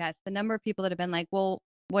podcast, the number of people that have been like, "Well,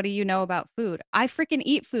 what do you know about food?" I freaking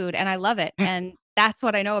eat food and I love it. And that's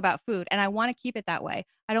what I know about food. And I want to keep it that way.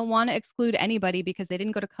 I don't want to exclude anybody because they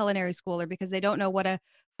didn't go to culinary school or because they don't know what a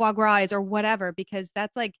foie gras is or whatever, because that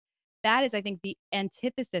is, I think, the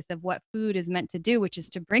antithesis of what food is meant to do, which is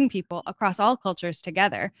to bring people across all cultures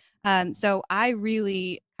together. So I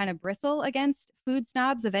really kind of bristle against food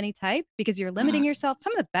snobs of any type because you're limiting yourself.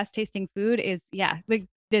 Some of the best tasting food is, yeah, like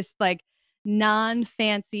this like non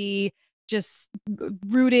fancy, just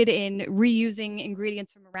rooted in reusing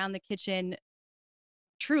ingredients from around the kitchen,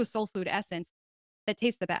 true soul food essence that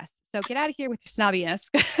tastes the best. So get out of here with your snobbiness,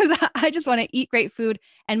 because I just want to eat great food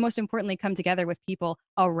and most importantly, come together with people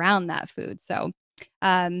around that food. So,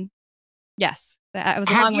 yes, that was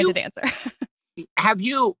a long-winded answer. Have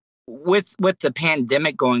you, with the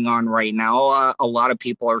pandemic going on right now, a lot of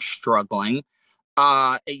people are struggling,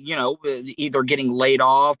 either getting laid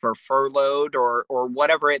off or furloughed or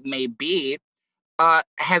whatever it may be.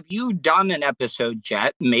 Have you done an episode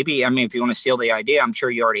yet? Maybe, I mean, if you want to steal the idea, I'm sure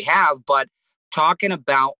you already have, but talking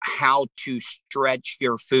about how to stretch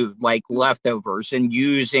your food, like leftovers, and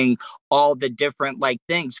using all the different like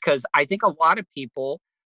things. Cause I think a lot of people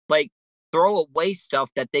like throw away stuff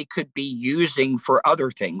that they could be using for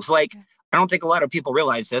other things. Like, I don't think a lot of people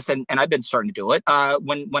realize this, and I've been starting to do it.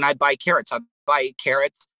 When I buy carrots, I buy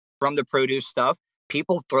carrots from the produce stuff.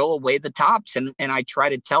 People throw away the tops, and I try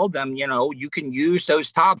to tell them, you can use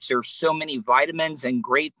those tops. There's so many vitamins and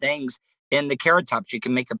great things in the carrot tops. You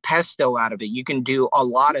can make a pesto out of it. You can do a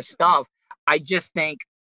lot of stuff. I just think,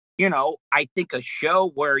 I think a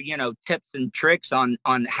show where, tips and tricks on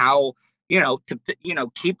how, to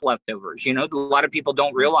keep leftovers. A lot of people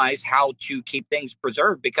don't realize how to keep things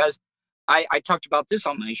preserved, because I talked about this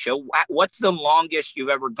on my show. What's the longest you've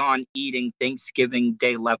ever gone eating Thanksgiving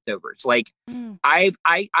Day leftovers? Like, I've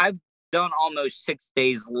done almost 6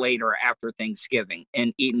 days later after Thanksgiving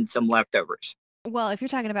and eaten some leftovers. Well, if you're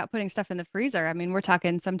talking about putting stuff in the freezer, I mean, we're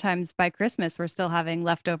talking sometimes by Christmas, we're still having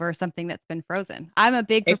leftover something that's been frozen. I'm a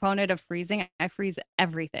big proponent of freezing. I freeze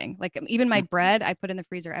everything. Like even my bread, I put in the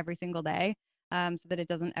freezer every single day, so that it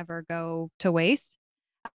doesn't ever go to waste.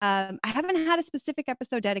 I haven't had a specific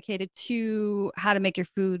episode dedicated to how to make your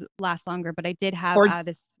food last longer, but I did have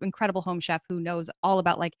this incredible home chef who knows all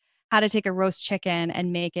about like how to take a roast chicken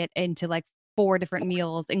and make it into like 4 different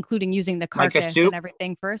meals, including using the carcass and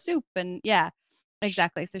everything for a soup. And yeah.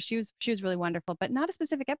 Exactly. So she was really wonderful, but not a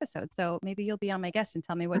specific episode. So maybe you'll be on my guest and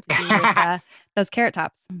tell me what to do with those carrot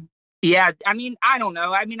tops. Yeah. I mean, I don't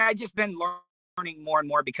know. I mean, I just been learning more and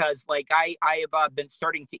more, because like I have been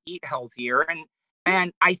starting to eat healthier,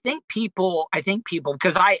 and I think people,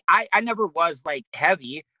 because I never was like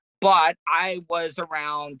heavy, but I was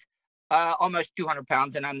around almost 200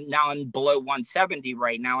 pounds, and I'm below 170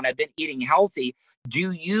 right now, and I've been eating healthy.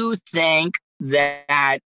 Do you think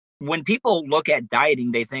that when people look at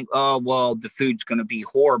dieting, they think, oh, well, the food's going to be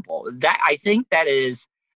horrible? That, I think that is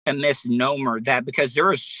a misnomer, that because there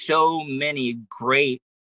are so many great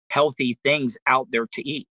healthy things out there to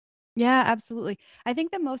eat. Yeah, absolutely. I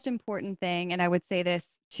think the most important thing, and I would say this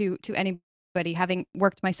to anybody, having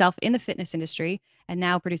worked myself in the fitness industry and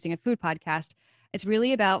now producing a food podcast, it's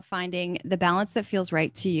really about finding the balance that feels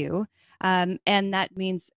right to you. And that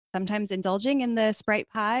means sometimes indulging in the Sprite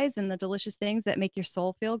pies and the delicious things that make your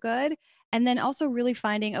soul feel good. And then also really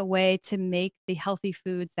finding a way to make the healthy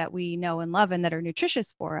foods that we know and love and that are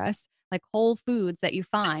nutritious for us, like whole foods that you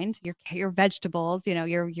find, your vegetables,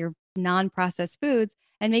 your non-processed foods,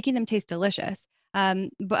 and making them taste delicious. But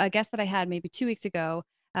a guest that I had maybe 2 weeks ago,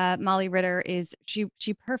 Molly Ritter,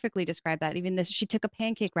 she perfectly described that. Even she took a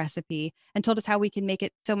pancake recipe and told us how we can make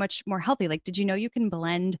it so much more healthy. Like, did you know you can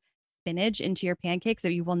blend spinach into your pancakes, so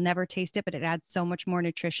you will never taste it, but it adds so much more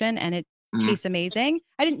nutrition and it tastes amazing?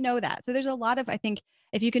 I didn't know that. So there's a lot of, I think,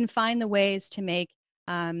 if you can find the ways to make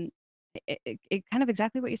it kind of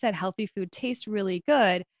exactly what you said, healthy food taste really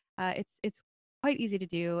good, it's quite easy to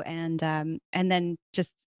do. And then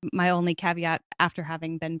just my only caveat after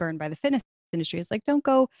having been burned by the fitness industry is like, don't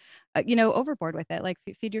go overboard with it. Like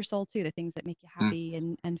feed your soul too, the things that make you happy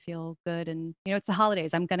and feel good. And it's the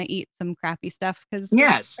holidays, I'm gonna eat some crappy stuff because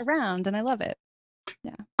it's around and I love it.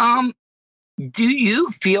 Yeah. Do you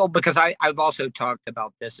feel, because I've also talked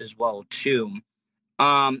about this as well too,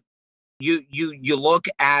 you look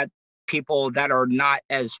at people that are not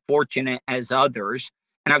as fortunate as others,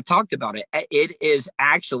 and I've talked about it. It is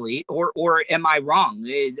actually, or am I wrong?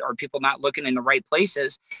 Are people not looking in the right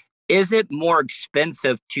places? Is it more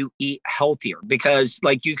expensive to eat healthier? Because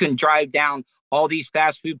like you can drive down all these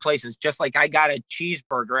fast food places, just like I got a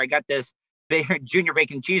cheeseburger. I got this junior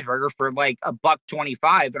bacon cheeseburger for like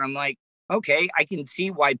 $1.25. And I'm like, okay, I can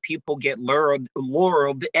see why people get lured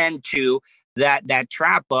into that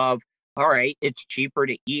trap of, all right, it's cheaper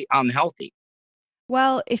to eat unhealthy.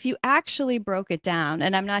 Well, if you actually broke it down,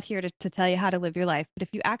 and I'm not here to tell you how to live your life, but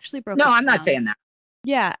if you actually broke it down. No, I'm not saying that.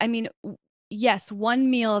 Yeah, I mean, yes, one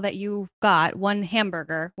meal that you got, one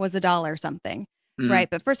hamburger was $1 something, right?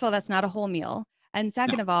 But first of all, that's not a whole meal. And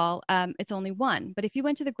second of all, it's only one. But if you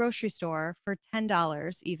went to the grocery store for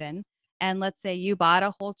 $10 even, and let's say you bought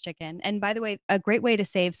a whole chicken. And by the way, a great way to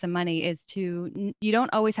save some money is you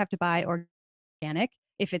don't always have to buy organic.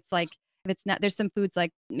 If it's not, there's some foods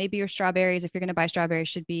like maybe your strawberries, if you're going to buy strawberries,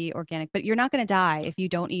 should be organic, but you're not going to die if you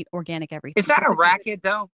don't eat organic everything. Is that a racket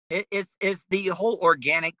though? Is the whole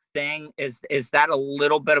organic thing, is that a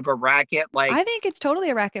little bit of a racket? Like, I think it's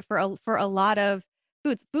totally a racket for a lot of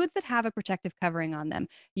foods that have a protective covering on them.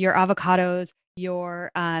 Your avocados,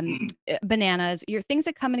 your bananas, your things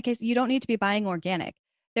that come in a case. You don't need to be buying organic.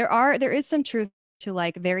 There is some truth to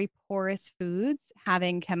like very porous foods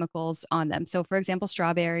having chemicals on them. So for example,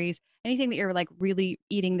 strawberries, anything that you're like really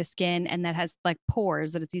eating the skin and that has like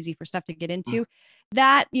pores that it's easy for stuff to get into,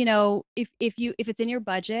 that, you know, if it's in your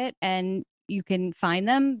budget and you can find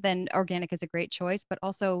them, then organic is a great choice. But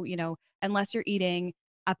also, you know, unless you're eating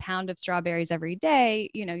a pound of strawberries every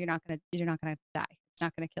day, you know, you're not gonna die. It's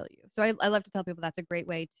not gonna kill you. So I love to tell people that's a great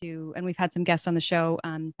way to, and we've had some guests on the show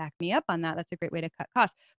back me up on that. That's a great way to cut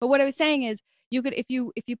costs. But what I was saying is, you could, if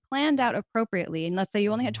you planned out appropriately, and let's say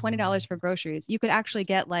you only had $20 for groceries, you could actually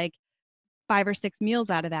get like 5 or 6 meals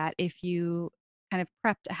out of that if you kind of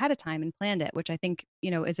prepped ahead of time and planned it, which I think, you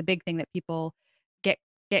know, is a big thing that people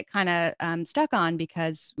get kind of stuck on,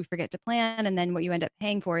 because we forget to plan, and then what you end up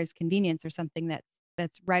paying for is convenience or something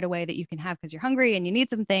that's right away that you can have because you're hungry and you need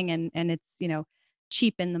something, and it's, you know,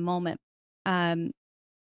 cheap in the moment. And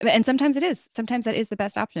sometimes that is the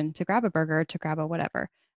best option, to grab a burger, to grab a whatever.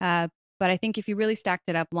 But I think if you really stacked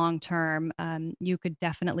it up long term, you could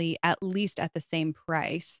definitely, at least at the same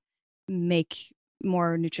price, make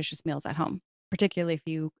more nutritious meals at home, particularly if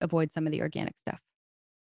you avoid some of the organic stuff.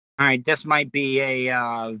 All right, this might be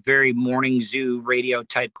a very morning zoo radio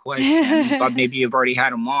type question, but maybe you've already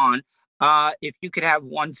had them on. If you could have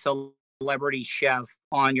one celebrity chef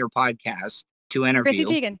on your podcast to interview,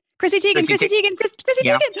 Chrissy Teigen.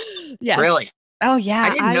 Yeah. Really? Oh yeah. I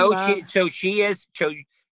didn't know she is. So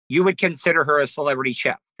you would consider her a celebrity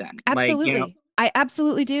chef then? Absolutely. Like, you know, I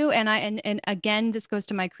absolutely do. And again, this goes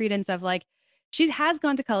to my credence of like, she has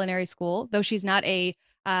gone to culinary school, though she's not a,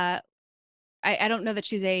 I don't know that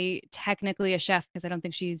she's technically a chef, because I don't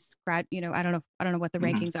think she's I don't know what the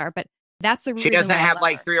rankings are, but that's the reason. She doesn't have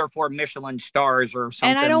like 3 or 4 Michelin stars or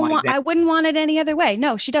something. And I wouldn't want it any other way.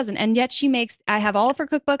 No, she doesn't. And yet I have all of her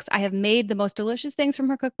cookbooks. I have made the most delicious things from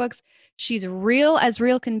her cookbooks. She's real as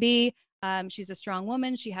real can be. She's a strong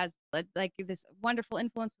woman. She has like this wonderful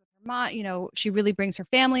influence with her mom. You know, she really brings her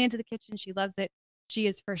family into the kitchen. She loves it. She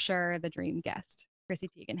is for sure the dream guest. Chrissy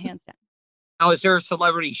Teigen, hands down. Now, is there a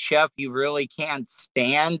celebrity chef you really can't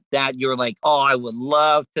stand that you're like, oh, I would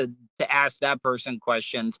love to ask that person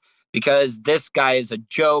questions because this guy is a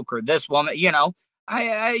joke, or this woman, you know,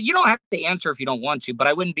 you don't have to answer if you don't want to, but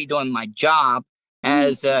I wouldn't be doing my job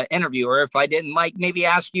as an interviewer if I didn't like maybe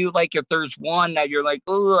ask you, like, if there's one that you're like,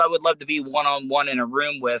 oh, I would love to be one-on-one in a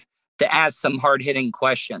room with to ask some hard-hitting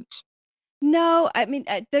questions. No, I mean,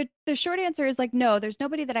 the short answer is like, no, there's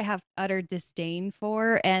nobody that I have utter disdain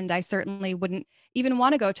for. And I certainly wouldn't even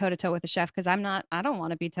want to go toe to toe with a chef, because I don't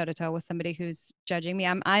want to be toe to toe with somebody who's judging me.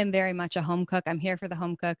 I'm very much a home cook. I'm here for the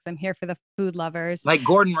home cooks. I'm here for the food lovers. Like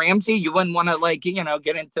Gordon Ramsay, you wouldn't want to, like, you know,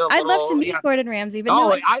 get into I'd love to meet Gordon Ramsay,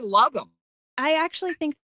 but I love him. I actually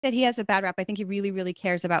think that he has a bad rap. I think he really, really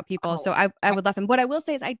cares about people. So I would love him. What I will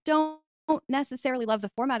say is I don't necessarily love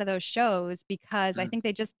the format of those shows, because I think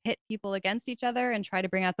they just pit people against each other and try to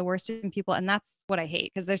bring out the worst in people, and that's what I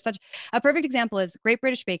hate. Because there's such a perfect example is Great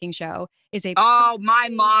British Baking Show is my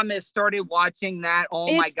mom has started watching that.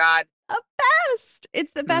 My God, the best.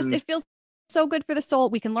 It's the best. It feels so good for the soul.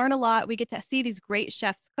 We can learn a lot. We get to see these great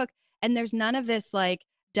chefs cook, and there's none of this like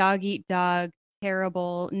dog eat dog,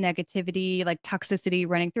 terrible negativity, like toxicity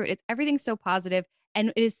running through it. Everything's so positive.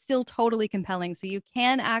 And it is still totally compelling. So you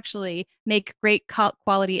can actually make great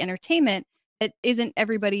quality entertainment that isn't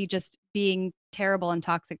everybody just being terrible and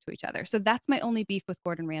toxic to each other. So that's my only beef with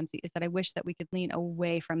Gordon Ramsay, is that I wish that we could lean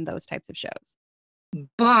away from those types of shows.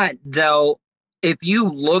 But though, if you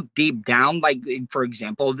look deep down, like, for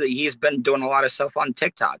example, he's been doing a lot of stuff on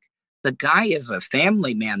TikTok. The guy is a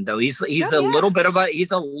family man, though. He's a little bit of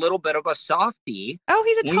a softie. Oh,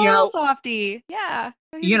 he's a total softie. Yeah.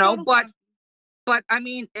 You know, but I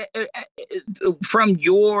mean, from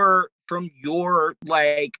your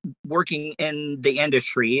like working in the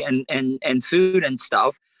industry and food and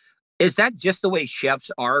stuff, is that just the way chefs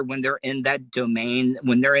are when they're in that domain,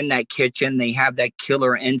 when they're in that kitchen, they have that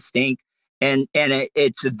killer instinct, and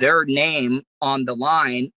it's their name on the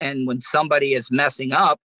line, and when somebody is messing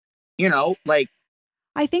up, you know, like,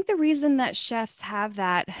 I think the reason that chefs have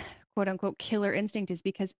that quote unquote killer instinct is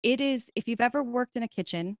because it is, if you've ever worked in a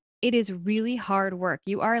kitchen, it is really hard work.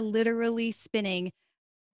 You are literally spinning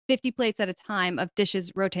 50 plates at a time of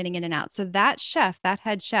dishes rotating in and out. So that chef, that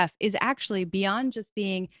head chef, is actually beyond just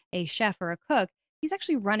being a chef or a cook. He's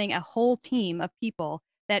actually running a whole team of people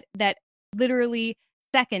that literally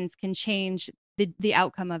seconds can change the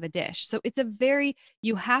outcome of a dish. So it's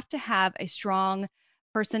you have to have a strong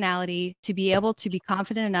personality to be able to be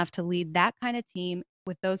confident enough to lead that kind of team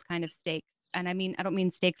with those kind of stakes. And I mean, I don't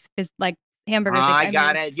mean stakes like hamburger steaks. I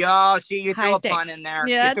got it. Yo, see, you threw a pun in there.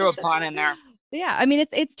 Yeah, you threw a pun in there. Yeah, I mean,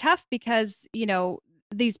 it's tough because,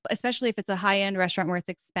 these, especially if it's a high-end restaurant where it's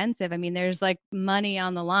expensive. I mean, there's like money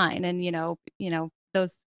on the line, and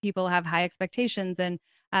those people have high expectations, and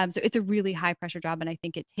so it's a really high pressure job. And I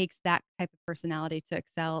think it takes that type of personality to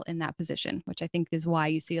excel in that position, which I think is why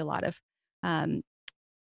you see a lot of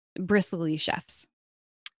bristly chefs.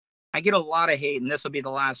 I get a lot of hate, and this will be the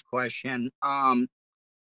last question.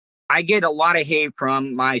 I get a lot of hate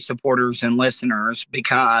from my supporters and listeners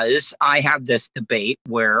because I have this debate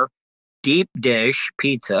where deep dish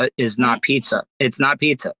pizza is not pizza. It's not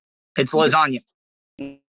pizza. It's lasagna.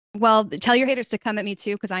 Well, tell your haters to come at me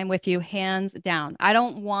too, because I'm with you hands down. I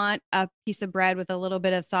don't want a piece of bread with a little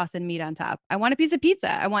bit of sauce and meat on top. I want a piece of pizza.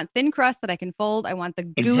 I want thin crust that I can fold. I want the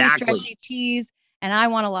gooey, stretchy cheese, and I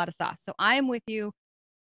want a lot of sauce. So I am with you.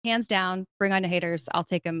 Hands down, bring on the haters. I'll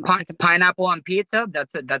take them. Pineapple on pizza?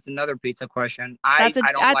 That's another pizza question. That's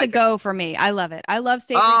a go for me. I love it. I love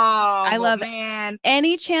savory. I love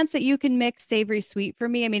any chance that you can mix savory sweet for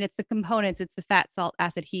me. I mean, it's the components. It's the fat, salt,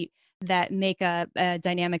 acid, heat that make a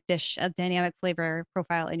dynamic dish, a dynamic flavor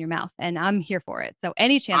profile in your mouth. And I'm here for it. So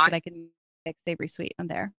any chance that I can mix savory sweet, I'm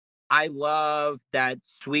there. I love that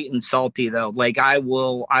sweet and salty though. Like I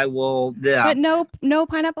will. Yeah. But no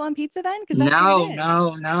pineapple on pizza then?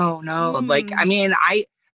 No. Like, I mean,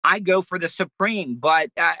 I go for the supreme, but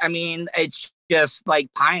I mean, it's just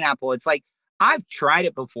like pineapple. It's like, I've tried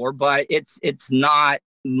it before, but it's not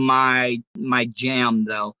my jam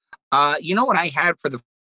though. You know what I had for the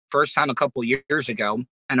first time a couple years ago?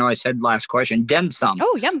 I know I said last question, dim sum.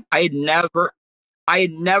 Oh, yum. I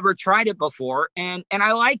had never tried it before, and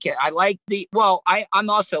I like it. I like I'm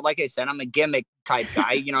also, like I said, I'm a gimmick type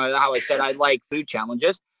guy. You know how I said I like food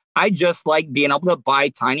challenges. I just like being able to buy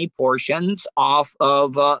tiny portions off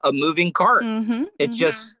of a moving cart. It's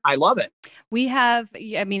just, I love it.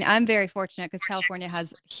 I'm very fortunate because California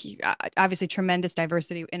has obviously tremendous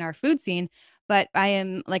diversity in our food scene, but I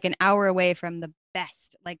am like an hour away from the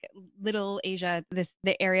best, like Little Asia,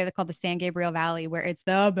 the area called the San Gabriel Valley, where it's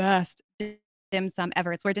the best dim sum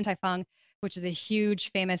ever. It's where Din Tai Fung, which is a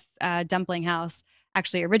huge famous dumpling house,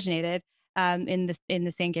 actually originated in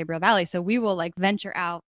the San Gabriel Valley. So we will like venture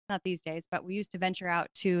out, not these days, but we used to venture out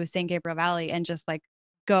to San Gabriel Valley and just like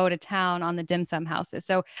go to town on the dim sum houses.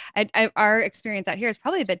 So our experience out here is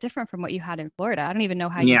probably a bit different from what you had in Florida. I don't even know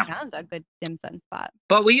how you found a good dim sum spot.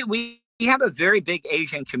 But we have a very big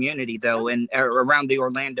Asian community though, around the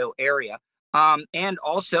Orlando area. And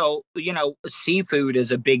also, seafood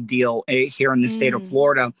is a big deal here in the state of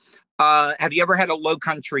Florida. Have you ever had a low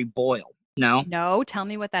country boil? No? No. Tell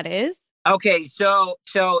me what that is. Okay. So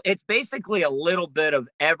it's basically a little bit of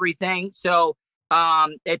everything. So,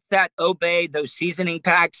 it's that Obey, those seasoning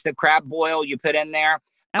packs, the crab boil you put in there.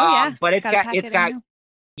 Oh yeah. But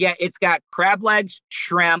it's got crab legs,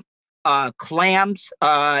 shrimp, clams,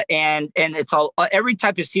 and it's all every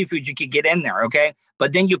type of seafood you could get in there. Okay.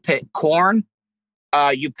 But then you put corn,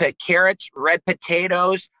 you put carrots, red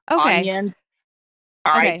potatoes, onions.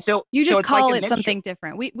 All right. So you just call it something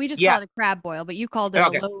different. We just call it a crab boil, but you called it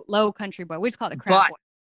a low country boil. We just call it a crab boil.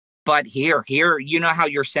 But here, you know how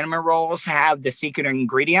your cinnamon rolls have the secret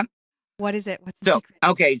ingredient? What is it? What's the secret?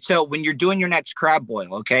 Okay. So when you're doing your next crab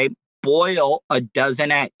boil, okay, boil a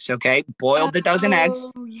dozen eggs. Okay. Boil the dozen eggs,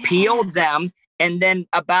 peel them. And then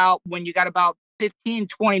when you got about 15,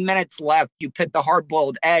 20 minutes left, you put the hard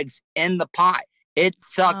boiled eggs in the pot. It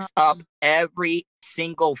sucks up every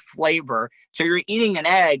single flavor. So you're eating an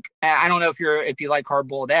egg. I don't know if you like hard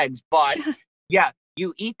boiled eggs, but yeah.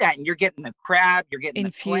 You eat that and you're getting the crab, you're getting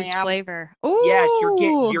infused the clam. Flavor. Ooh. Yes,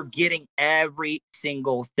 you're getting every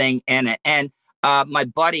single thing in it. And my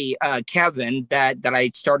buddy Kevin, that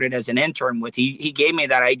I started as an intern with, he gave me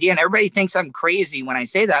that idea. And everybody thinks I'm crazy when I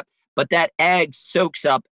say that, but that egg soaks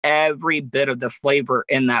up every bit of the flavor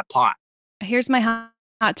in that pot. Here's my hot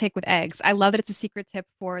take with eggs. I love that it's a secret tip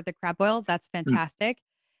for the crab boil. That's fantastic.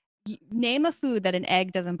 Name a food that an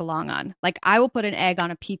egg doesn't belong on. Like I will put an egg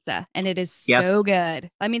on a pizza and it is so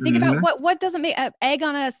good. I mean, think about what doesn't make an egg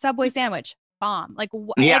on a Subway sandwich? Bomb. Like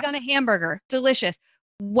egg on a hamburger. Delicious.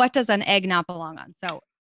 What does an egg not belong on? So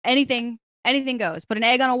anything goes. Put an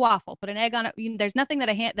egg on a waffle. Put an egg on there's nothing that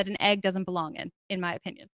an egg doesn't belong in my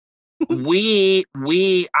opinion.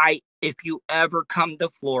 If you ever come to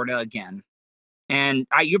Florida again, and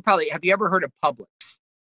have you ever heard of Publix?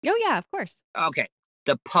 Oh yeah, of course. Okay.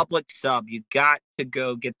 The Publix sub. You got to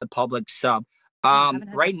go get the Publix sub. Haven't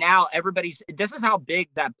had Right that. now, this is how big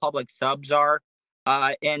that Publix subs are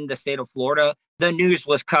in the state of Florida. The news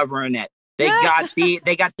was covering it. They got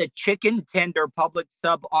the chicken tender Publix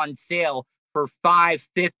sub on sale for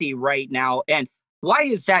 $5.50 right now. And why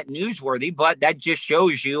is that newsworthy? But that just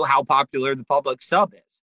shows you how popular the Publix sub is.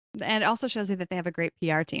 And it also shows you that they have a great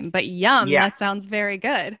PR team. But yum, Yeah. that sounds very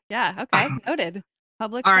good. Yeah, okay, noted.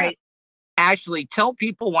 Publix All sub. right. Ashley, tell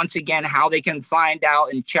people once again how they can find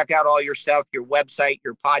out and check out all your stuff, your website,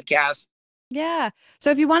 your podcast. Yeah. So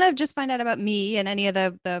if you want to just find out about me and any of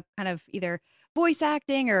the kind of either voice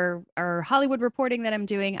acting or Hollywood reporting that I'm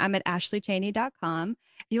doing, I'm at ashleychaney.com.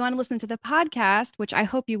 If you want to listen to the podcast, which I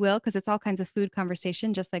hope you will, because it's all kinds of food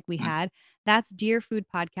conversation, just like we had, that's Dear Food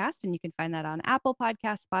Podcast. And you can find that on Apple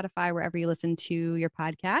Podcasts, Spotify, wherever you listen to your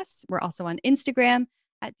podcasts. We're also on Instagram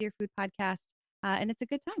at Dear Food Podcast. And it's a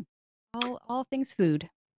good time. All things food.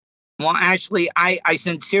 Well, Ashley, I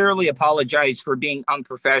sincerely apologize for being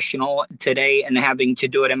unprofessional today and having to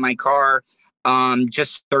do it in my car.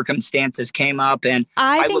 Just circumstances came up, and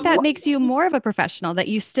I think that makes you more of a professional, that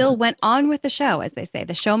you still went on with the show, as they say.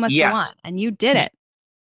 The show must go on, and you did it.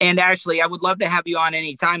 And Ashley, I would love to have you on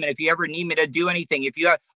anytime. And if you ever need me to do anything, you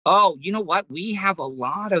know what? We have a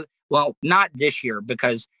lot of, well, not this year,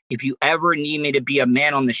 because if you ever need me to be a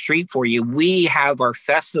man on the street for you, we have our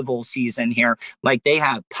festival season here. Like they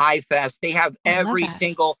have Pie Fest. They have every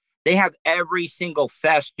single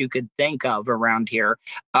fest you could think of around here.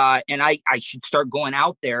 And I should start going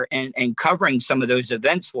out there and covering some of those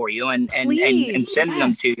events for you and sending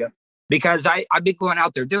them to you, because I've been going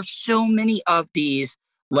out there. There's so many of these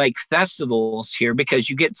like festivals here, because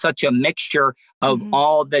you get such a mixture of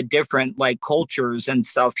all the different like cultures and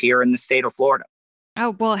stuff here in the state of Florida.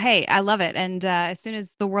 Oh, well, hey, I love it. And as soon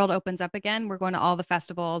as the world opens up again, we're going to all the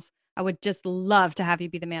festivals. I would just love to have you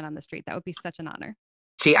be the man on the street. That would be such an honor.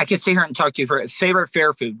 See, I could sit here and talk to you for favorite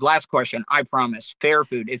fair food. Last question, I promise. Fair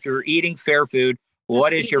food. If you're eating fair food,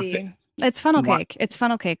 what is your favorite? It's funnel cake. It's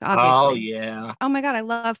funnel cake, obviously. Oh, yeah. Oh, my God. I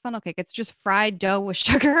love funnel cake. It's just fried dough with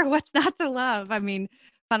sugar. What's not to love? I mean,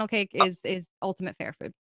 funnel cake is ultimate fair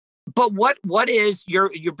food. But what is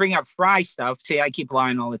you bring up fry stuff? See, I keep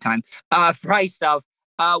lying all the time. Fry stuff.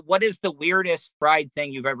 What is the weirdest fried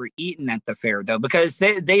thing you've ever eaten at the fair, though? Because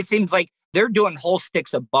they seems like they're doing whole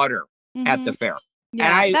sticks of butter at the fair.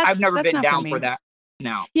 Yeah, and I've never been down for that.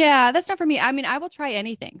 No. Yeah, that's not for me. I mean, I will try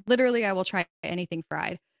anything. Literally, I will try anything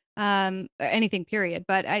fried. Anything, period.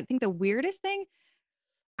 But I think the weirdest thing,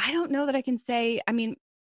 I don't know that I can say. I mean,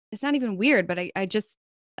 it's not even weird, but I just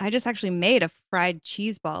actually made a fried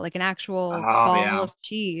cheese ball, like an actual ball of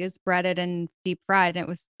cheese, breaded and deep fried, and it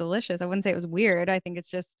was delicious. I wouldn't say it was weird. I think it's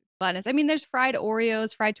just gluttonous. I mean, there's fried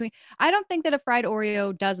Oreos, fried Twinkies. I don't think that a fried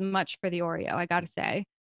Oreo does much for the Oreo, I gotta say.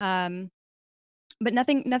 But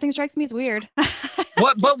nothing strikes me as weird.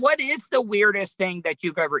 But what is the weirdest thing that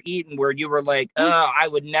you've ever eaten where you were like, I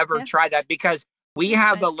would never try that? Because we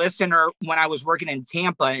have a listener, when I was working in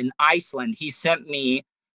Tampa in Iceland, he sent me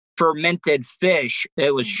fermented fish.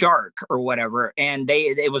 It was shark or whatever, and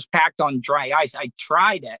it was packed on dry ice. I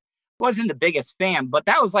tried it. Wasn't the biggest fan, but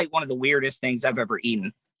that was like one of the weirdest things I've ever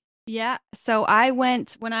eaten. Yeah. So I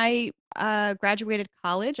went when I graduated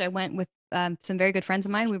college. I went with some very good friends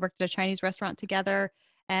of mine. We worked at a Chinese restaurant together,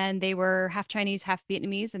 and they were half Chinese, half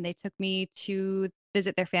Vietnamese, and they took me to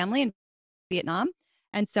visit their family in Vietnam.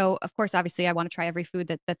 And so, of course, obviously, I want to try every food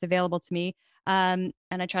that's available to me. And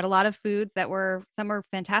I tried a lot of foods some were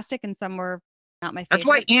fantastic and some were not my favorite. That's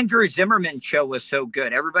why Andrew Zimmerman's show was so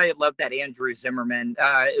good. Everybody loved that Andrew Zimmerman.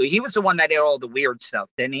 He was the one that did all the weird stuff,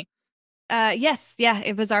 didn't he? Yes. Yeah.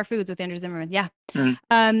 It was Our Foods with Andrew Zimmerman. Yeah.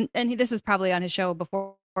 And this was probably on his show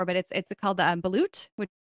before, but it's called the balut, which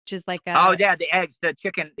is like the eggs, the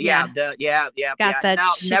chicken. Yeah. Got the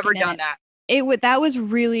no, never done that. That was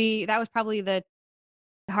probably the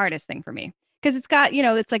hardest thing for me, because it's got,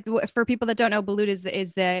 it's like, for people that don't know, balut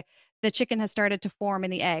is the chicken has started to form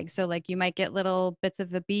in the egg. So like you might get little bits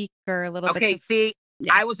of the beak or a little bits of,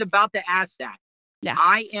 I was about to ask that. Yeah.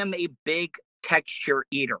 I am a big texture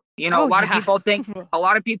eater. A lot of people think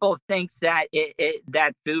that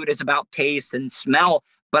that food is about taste and smell,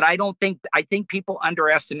 but I think people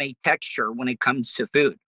underestimate texture when it comes to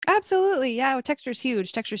food. Absolutely. Yeah. Texture's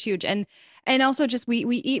huge. And also just we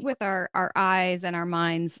eat with our eyes and our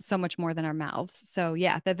minds so much more than our mouths. So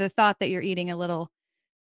yeah, the thought that you're eating a little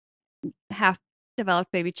half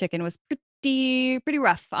developed baby chicken was pretty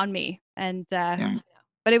rough on me. And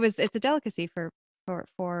but it's a delicacy for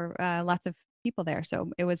for lots of people there.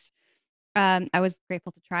 So it was, I was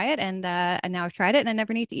grateful to try it, and now I've tried it, and I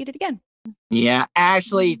never need to eat it again. Yeah,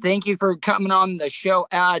 Ashley, thank you for coming on the show.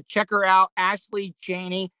 Check her out, Ashley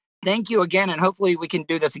Cheney. Thank you again, and hopefully we can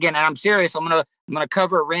do this again. And I'm serious. I'm gonna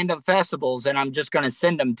cover random festivals, and I'm just gonna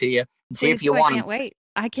send them to you and see if you want.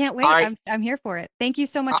 I can't wait. Right. I'm here for it. Thank you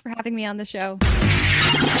so much for having me on the show.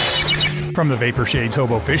 From the Vapor Shades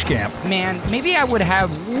Hobo Fish Camp. Man, maybe I would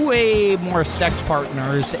have way more sex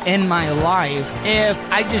partners in my life if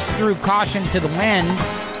I just threw caution to the wind.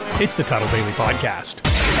 It's the Tuttle Daily Podcast.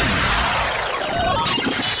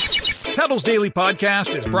 Tuttle's Daily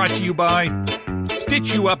Podcast is brought to you by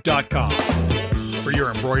StitchYouUp.com. For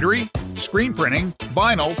your embroidery, screen printing,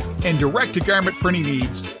 vinyl, and direct-to-garment printing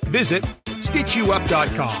needs, visit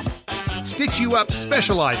StitchYouUp.com. Stitch You Up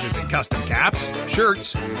specializes in custom caps,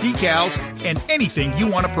 shirts, decals, and anything you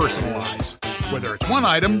want to personalize. Whether it's one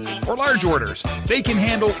item or large orders, they can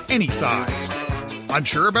handle any size.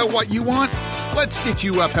 Unsure about what you want? Let Stitch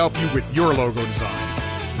You Up help you with your logo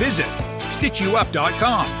design. Visit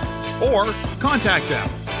StitchYouUp.com or contact them,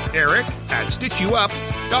 Eric at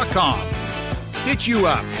StitchYouUp.com. Stitch You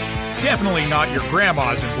Up. Definitely not your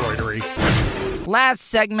grandma's embroidery. Last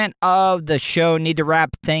segment of the show, need to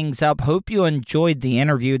wrap things up. Hope you enjoyed the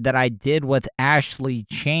interview that I did with Ashley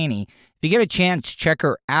Cheney. If you get a chance, check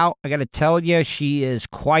her out. I got to tell you, she is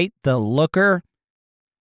quite the looker.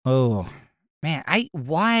 Oh, man,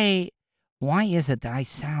 why is it that I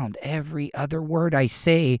sound every other word I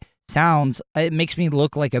say it makes me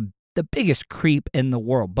look like the biggest creep in the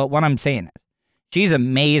world. But what I'm saying is, she's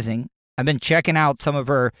amazing. I've been checking out some of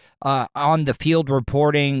her on the field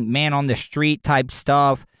reporting, man on the street type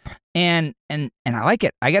stuff, and I like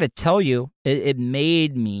it. I got to tell you, it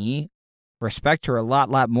made me respect her a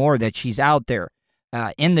lot more that she's out there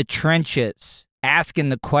in the trenches, asking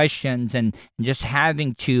the questions and just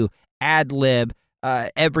having to ad-lib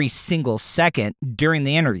every single second during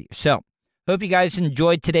the interview. So, hope you guys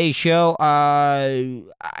enjoyed today's show.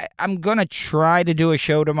 I'm going to try to do a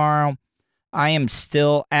show tomorrow. I am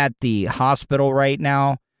still at the hospital right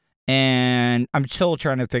now, and I'm still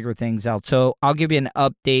trying to figure things out. So I'll give you an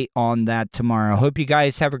update on that tomorrow. Hope you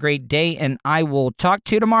guys have a great day, and I will talk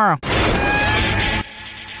to you tomorrow. And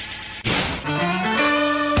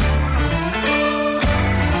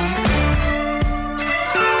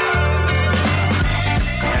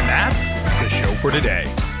that's the show for today.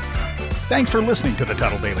 Thanks for listening to the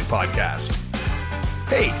Tuttle Daily Podcast.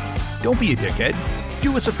 Hey, don't be a dickhead.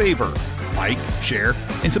 Do us a favor. Like, share,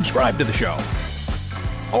 and subscribe to the show.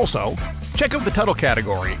 Also, check out the Tuttle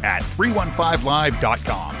category at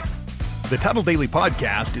 315live.com. The Tuttle Daily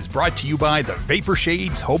Podcast is brought to you by the Vapor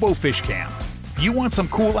Shades Hobo Fish Camp. You want some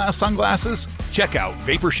cool-ass sunglasses? Check out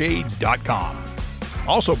vaporshades.com.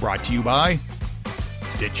 Also brought to you by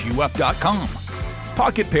StitchYouUp.com,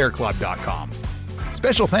 PocketPairClub.com.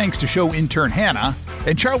 Special thanks to show intern Hannah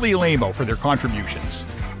and Charlie Alamo for their contributions.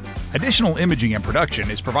 Additional imaging and production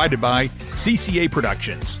is provided by CCA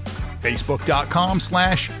Productions.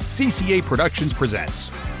 Facebook.com/CCA Productions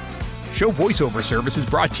Presents. Show voiceover service is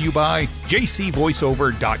brought to you by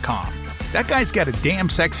JCVoiceover.com. That guy's got a damn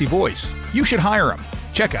sexy voice. You should hire him.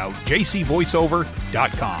 Check out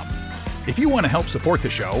JCVoiceover.com. If you want to help support the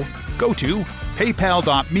show, go to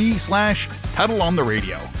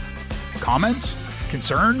PayPal.me/TuttleOnTheRadio. Comments?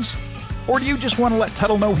 Concerns? Or do you just want to let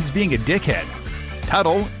Tuttle know he's being a dickhead?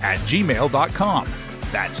 Tuttle@gmail.com.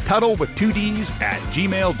 That's Tuttle with 2 D's at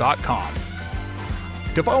gmail.com.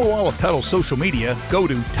 To follow all of Tuttle's social media, go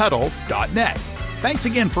to Tuttle.net. Thanks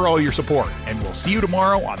again for all your support, and we'll see you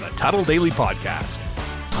tomorrow on the Tuttle Daily Podcast.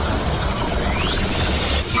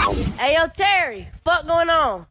 Hey, yo, Terry, fuck going on?